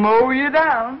 He'll mow you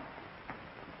down.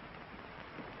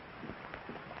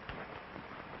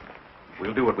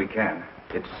 We'll do what we can.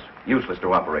 It's useless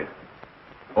to operate.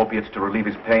 Opiates to relieve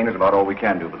his pain is about all we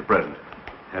can do for the present.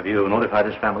 Have you notified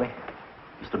his family?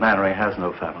 Mr. Mannering has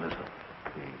no family, sir.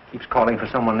 He keeps calling for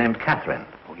someone named Katherine.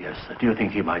 Oh, yes, sir. Do you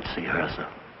think he might see her, sir?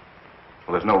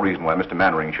 Well, there's no reason why Mr.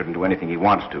 Mannering shouldn't do anything he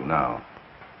wants to now.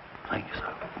 Thank you,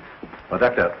 sir. Well,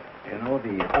 Doctor, You know,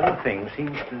 the whole thing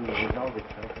seems to resolve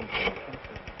itself into...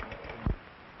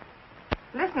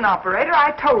 Listen, operator,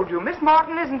 I told you, Miss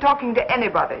Martin isn't talking to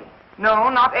anybody. No,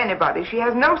 not anybody. She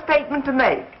has no statement to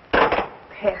make.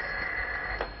 Pest.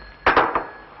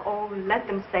 Oh, let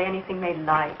them say anything they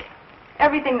like.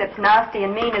 Everything that's nasty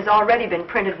and mean has already been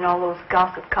printed in all those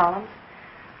gossip columns.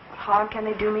 What harm can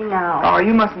they do me now? Oh,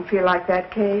 you mustn't feel like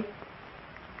that, Kay.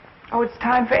 Oh, it's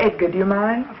time for Edgar. Do you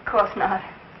mind? Of course not.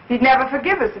 He'd never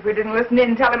forgive us if we didn't listen in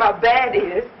and tell him how bad he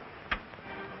is.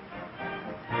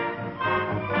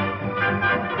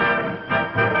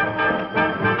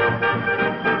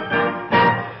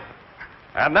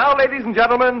 And now, ladies and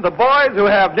gentlemen, the boys who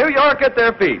have New York at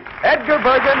their feet, Edgar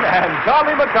Bergen and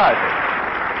Charlie McCarthy.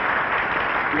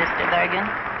 Mr. Bergen,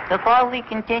 before we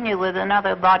continue with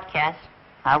another broadcast,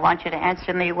 I want you to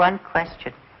answer me one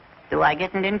question. Do I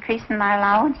get an increase in my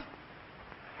allowance?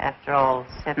 After all,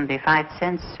 75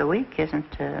 cents a week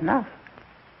isn't enough.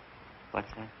 What's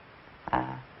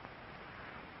that?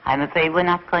 I'm afraid we're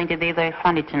not going to be very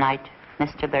funny tonight,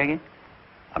 Mr. Bergen.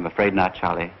 I'm afraid not,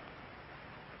 Charlie.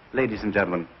 Ladies and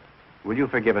gentlemen, will you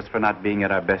forgive us for not being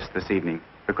at our best this evening?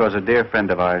 Because a dear friend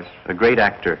of ours, a great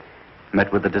actor,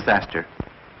 met with a disaster.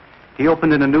 He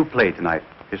opened in a new play tonight,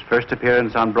 his first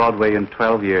appearance on Broadway in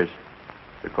 12 years.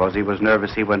 Because he was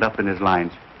nervous, he went up in his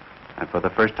lines. And for the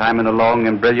first time in a long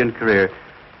and brilliant career,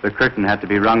 the curtain had to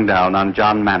be rung down on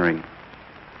John Mannering.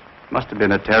 It must have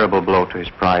been a terrible blow to his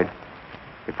pride.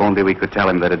 If only we could tell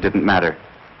him that it didn't matter,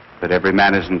 that every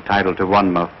man is entitled to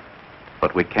one mouth,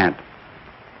 but we can't.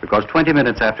 Because 20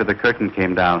 minutes after the curtain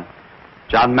came down,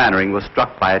 John Mannering was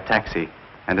struck by a taxi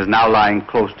and is now lying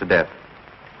close to death.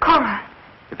 Cora.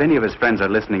 If any of his friends are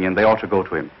listening in, they ought to go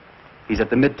to him. He's at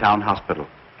the Midtown Hospital.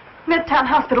 Midtown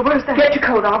Hospital, where's that? Get your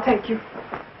coat, I'll take you.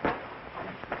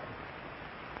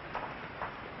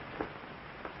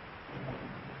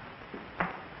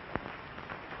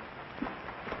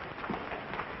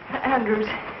 Andrews,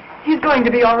 he's going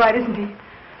to be all right, isn't he?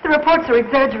 The reports are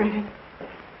exaggerated.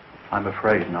 I'm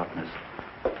afraid not, miss.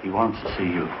 He wants to see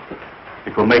you.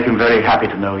 It will make him very happy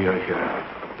to know you're here.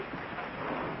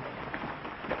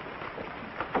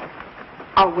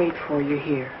 I'll wait for you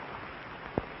here.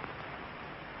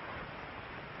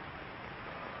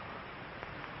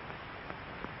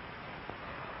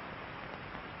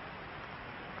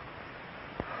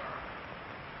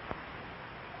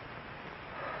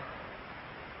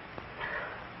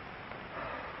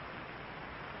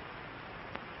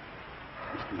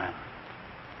 Mr. Mann.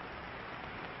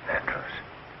 Andrews.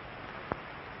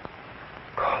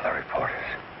 Call the reporters.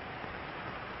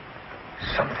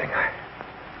 Something I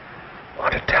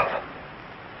want to tell them.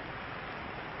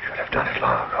 Should have done it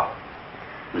long ago.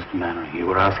 Mr. Mannering, you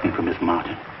were asking for Miss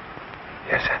Martin.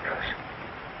 Yes, Andrews.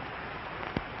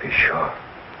 Be sure.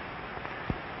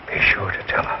 Be sure to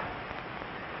tell her.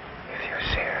 If you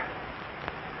see her.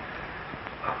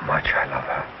 How much I love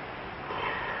her.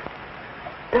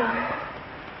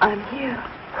 I'm here.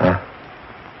 Huh?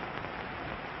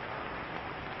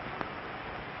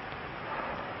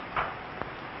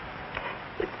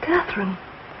 Catherine.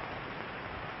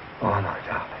 Oh, my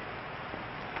darling.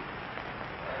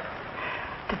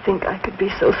 To think I could be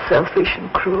so selfish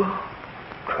and cruel.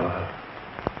 Cruel.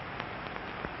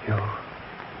 You.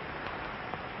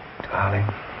 Darling.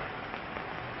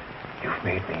 You've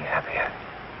made me happier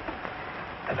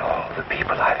than all the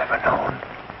people I've ever known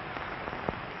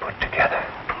put together.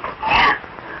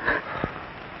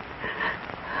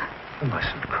 You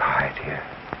mustn't cry, dear.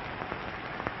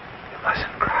 You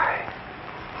mustn't cry.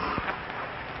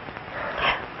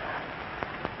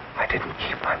 I didn't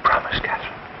keep my promise,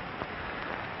 Catherine.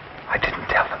 I didn't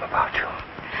tell them about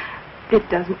you. It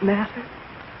doesn't matter.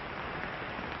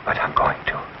 But I'm going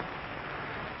to.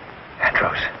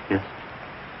 Andrews. Yes?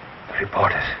 The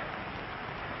reporters.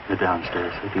 They're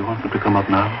downstairs. Do you want them to come up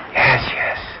now? Yes,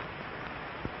 yes.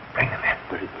 Bring them in.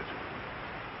 Very good.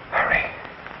 Hurry.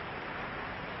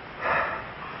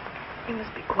 You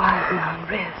must be quiet now and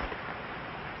rest.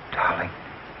 Darling,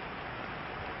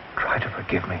 try to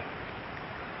forgive me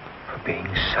for being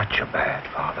such a bad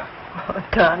father. Oh,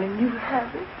 darling, you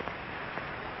haven't.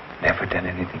 Never done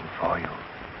anything for you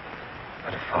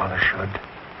that a father should.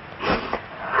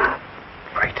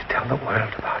 Afraid to tell the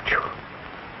world about you.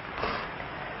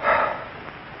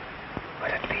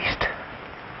 But at least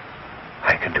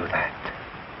I can do that.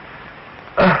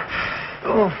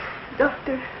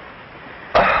 Doctor.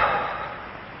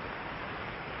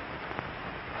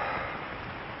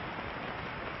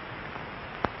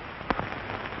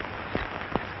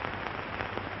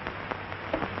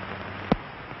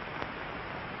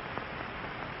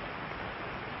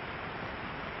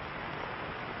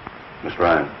 Miss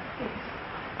Ryan.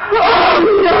 Oh,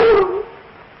 no!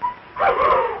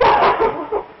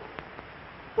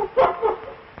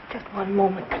 Just one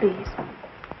moment, please.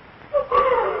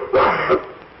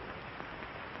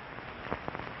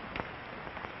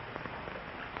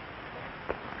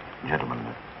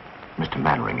 Gentlemen, Mr.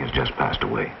 Mannering has just passed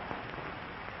away.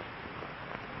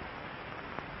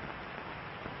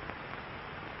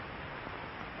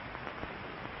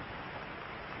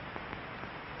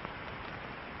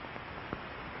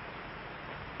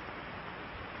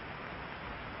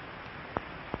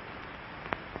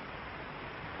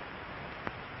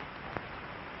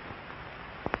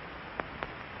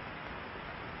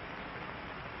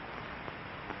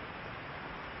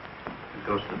 It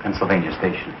goes to the Pennsylvania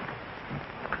station.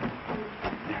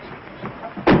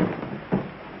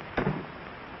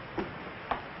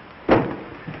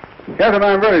 Catherine,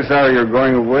 I'm very sorry you're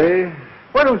going away.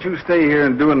 Why don't you stay here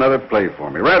and do another play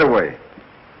for me right away?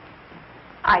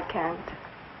 I can't.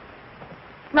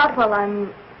 Not while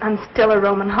I'm still a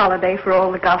Roman holiday for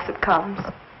all the gossip columns.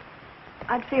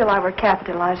 I'd feel I were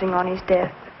capitalizing on his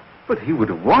death. But he would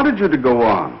have wanted you to go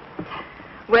on.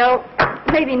 Well,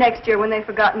 maybe next year when they've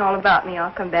forgotten all about me,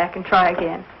 I'll come back and try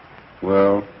again.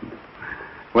 Well,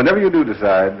 whenever you do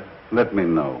decide, let me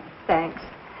know. Thanks.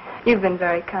 You've been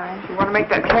very kind. If you want to make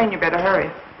that train, you better hurry.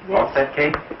 Yes. All set,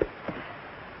 Kate?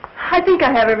 I think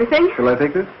I have everything. Shall I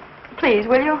take this? Please,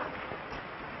 will you?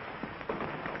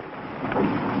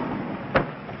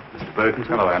 Mr. Perkins.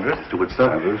 Hello, Andrews. Mr.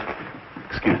 Woodstock. Andrews.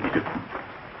 Excuse me.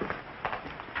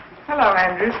 Hello,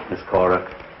 Andrews. Miss Cora.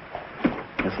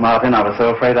 Miss Martin, I was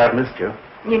so afraid I'd missed you.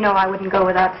 You know I wouldn't go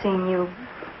without seeing you.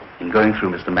 In going through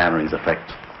Mr. Mannering's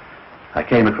effects, I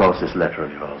came across this letter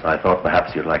of yours. I thought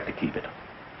perhaps you'd like to keep it.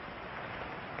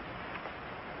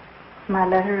 My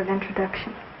letter of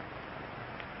introduction.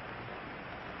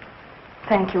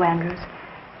 Thank you, Andrews.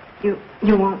 You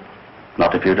won't...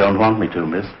 Not if you don't want me to,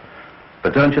 miss.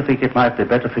 But don't you think it might be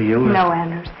better for you? No,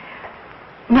 Andrews.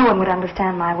 No one would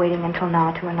understand my waiting until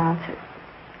now to announce it.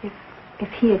 If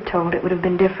he had told, it would have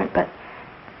been different, but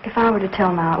if I were to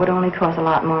tell now, it would only cause a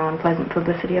lot more unpleasant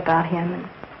publicity about him, and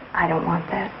I don't want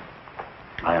that.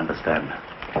 I understand.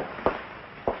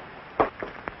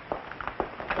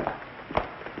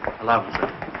 Allow me,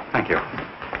 sir. Thank you.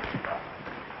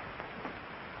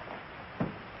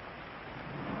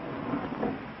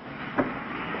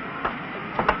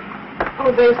 Oh,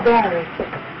 there's Barry.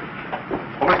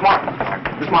 Oh, Miss Martin.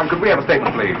 Miss Martin, could we have a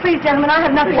statement, please? Please, gentlemen, I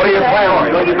have nothing What are to your say. plans?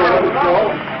 What are you doing?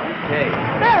 Okay.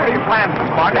 What are your plans,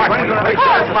 Miss Martin? When are you going to make Oh,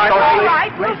 sure Miss Martin? all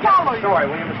right, we'll follow you. Story,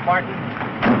 will you, Miss Martin?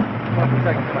 Just a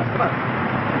second. Come on.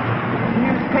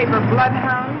 Newspaper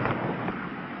bloodhound.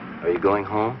 Are you going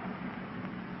home?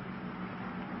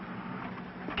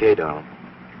 Kay, darling,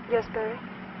 Yes, Barry?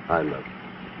 I love you.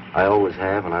 I always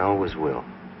have, and I always will.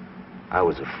 I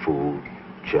was a fool,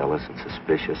 jealous and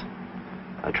suspicious.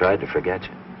 I tried to forget you.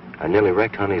 I nearly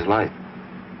wrecked Honey's life.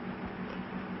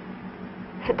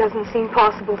 It doesn't seem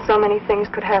possible so many things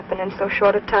could happen in so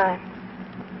short a time.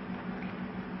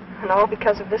 And all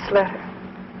because of this letter.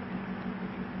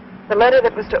 The letter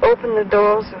that was to open the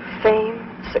doors of fame,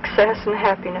 success, and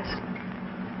happiness.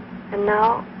 And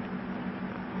now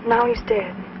he's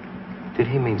dead. Did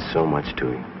he mean so much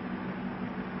to you?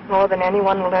 More than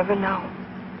anyone will ever know.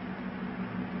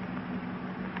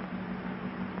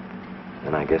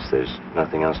 And I guess there's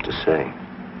nothing else to say.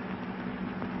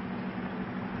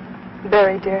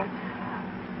 Barry, dear,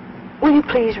 will you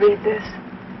please read this?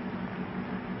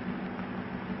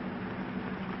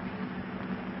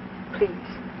 Please.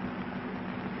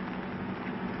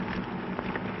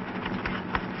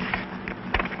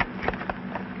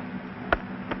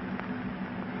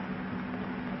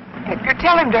 Edgar,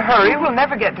 tell him to hurry. We'll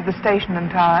never get to the station in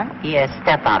time. Yes,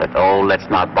 step out of it. Oh, let's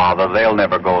not bother. They'll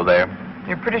never go there.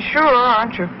 You're pretty sure,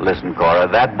 aren't you? Listen, Cora,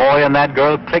 that boy and that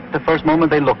girl clicked the first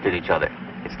moment they looked at each other.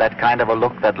 It's that kind of a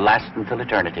look that lasts until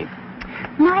eternity.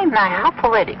 My, how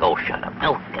poetic. Oh, shut up.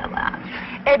 Oh, come on.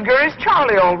 Edgar, is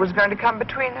Charlie always going to come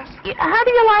between us? Yeah, how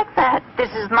do you like that?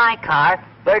 This is my car.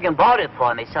 Bergen bought it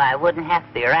for me so I wouldn't have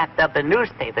to be wrapped up in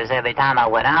newspapers every time I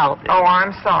went out. Oh,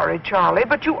 I'm sorry, Charlie,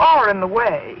 but you are in the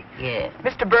way. Yeah.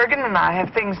 Mr. Bergen and I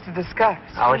have things to discuss.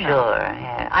 Oh, sure.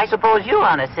 Yeah. I suppose you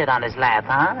want to sit on his lap,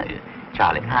 huh?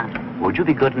 Charlie, would you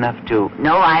be good enough to...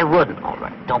 No, I wouldn't. All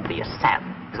right, don't be a sap.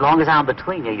 As long as I'm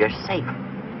between you, you're safe.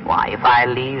 Why, if I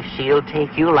leave, she'll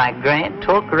take you like Grant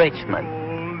took Richmond.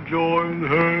 Join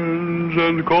hands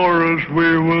and chorus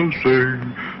we will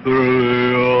sing.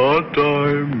 There's a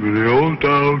time in the old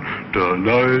town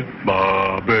tonight,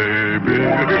 my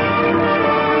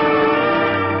baby.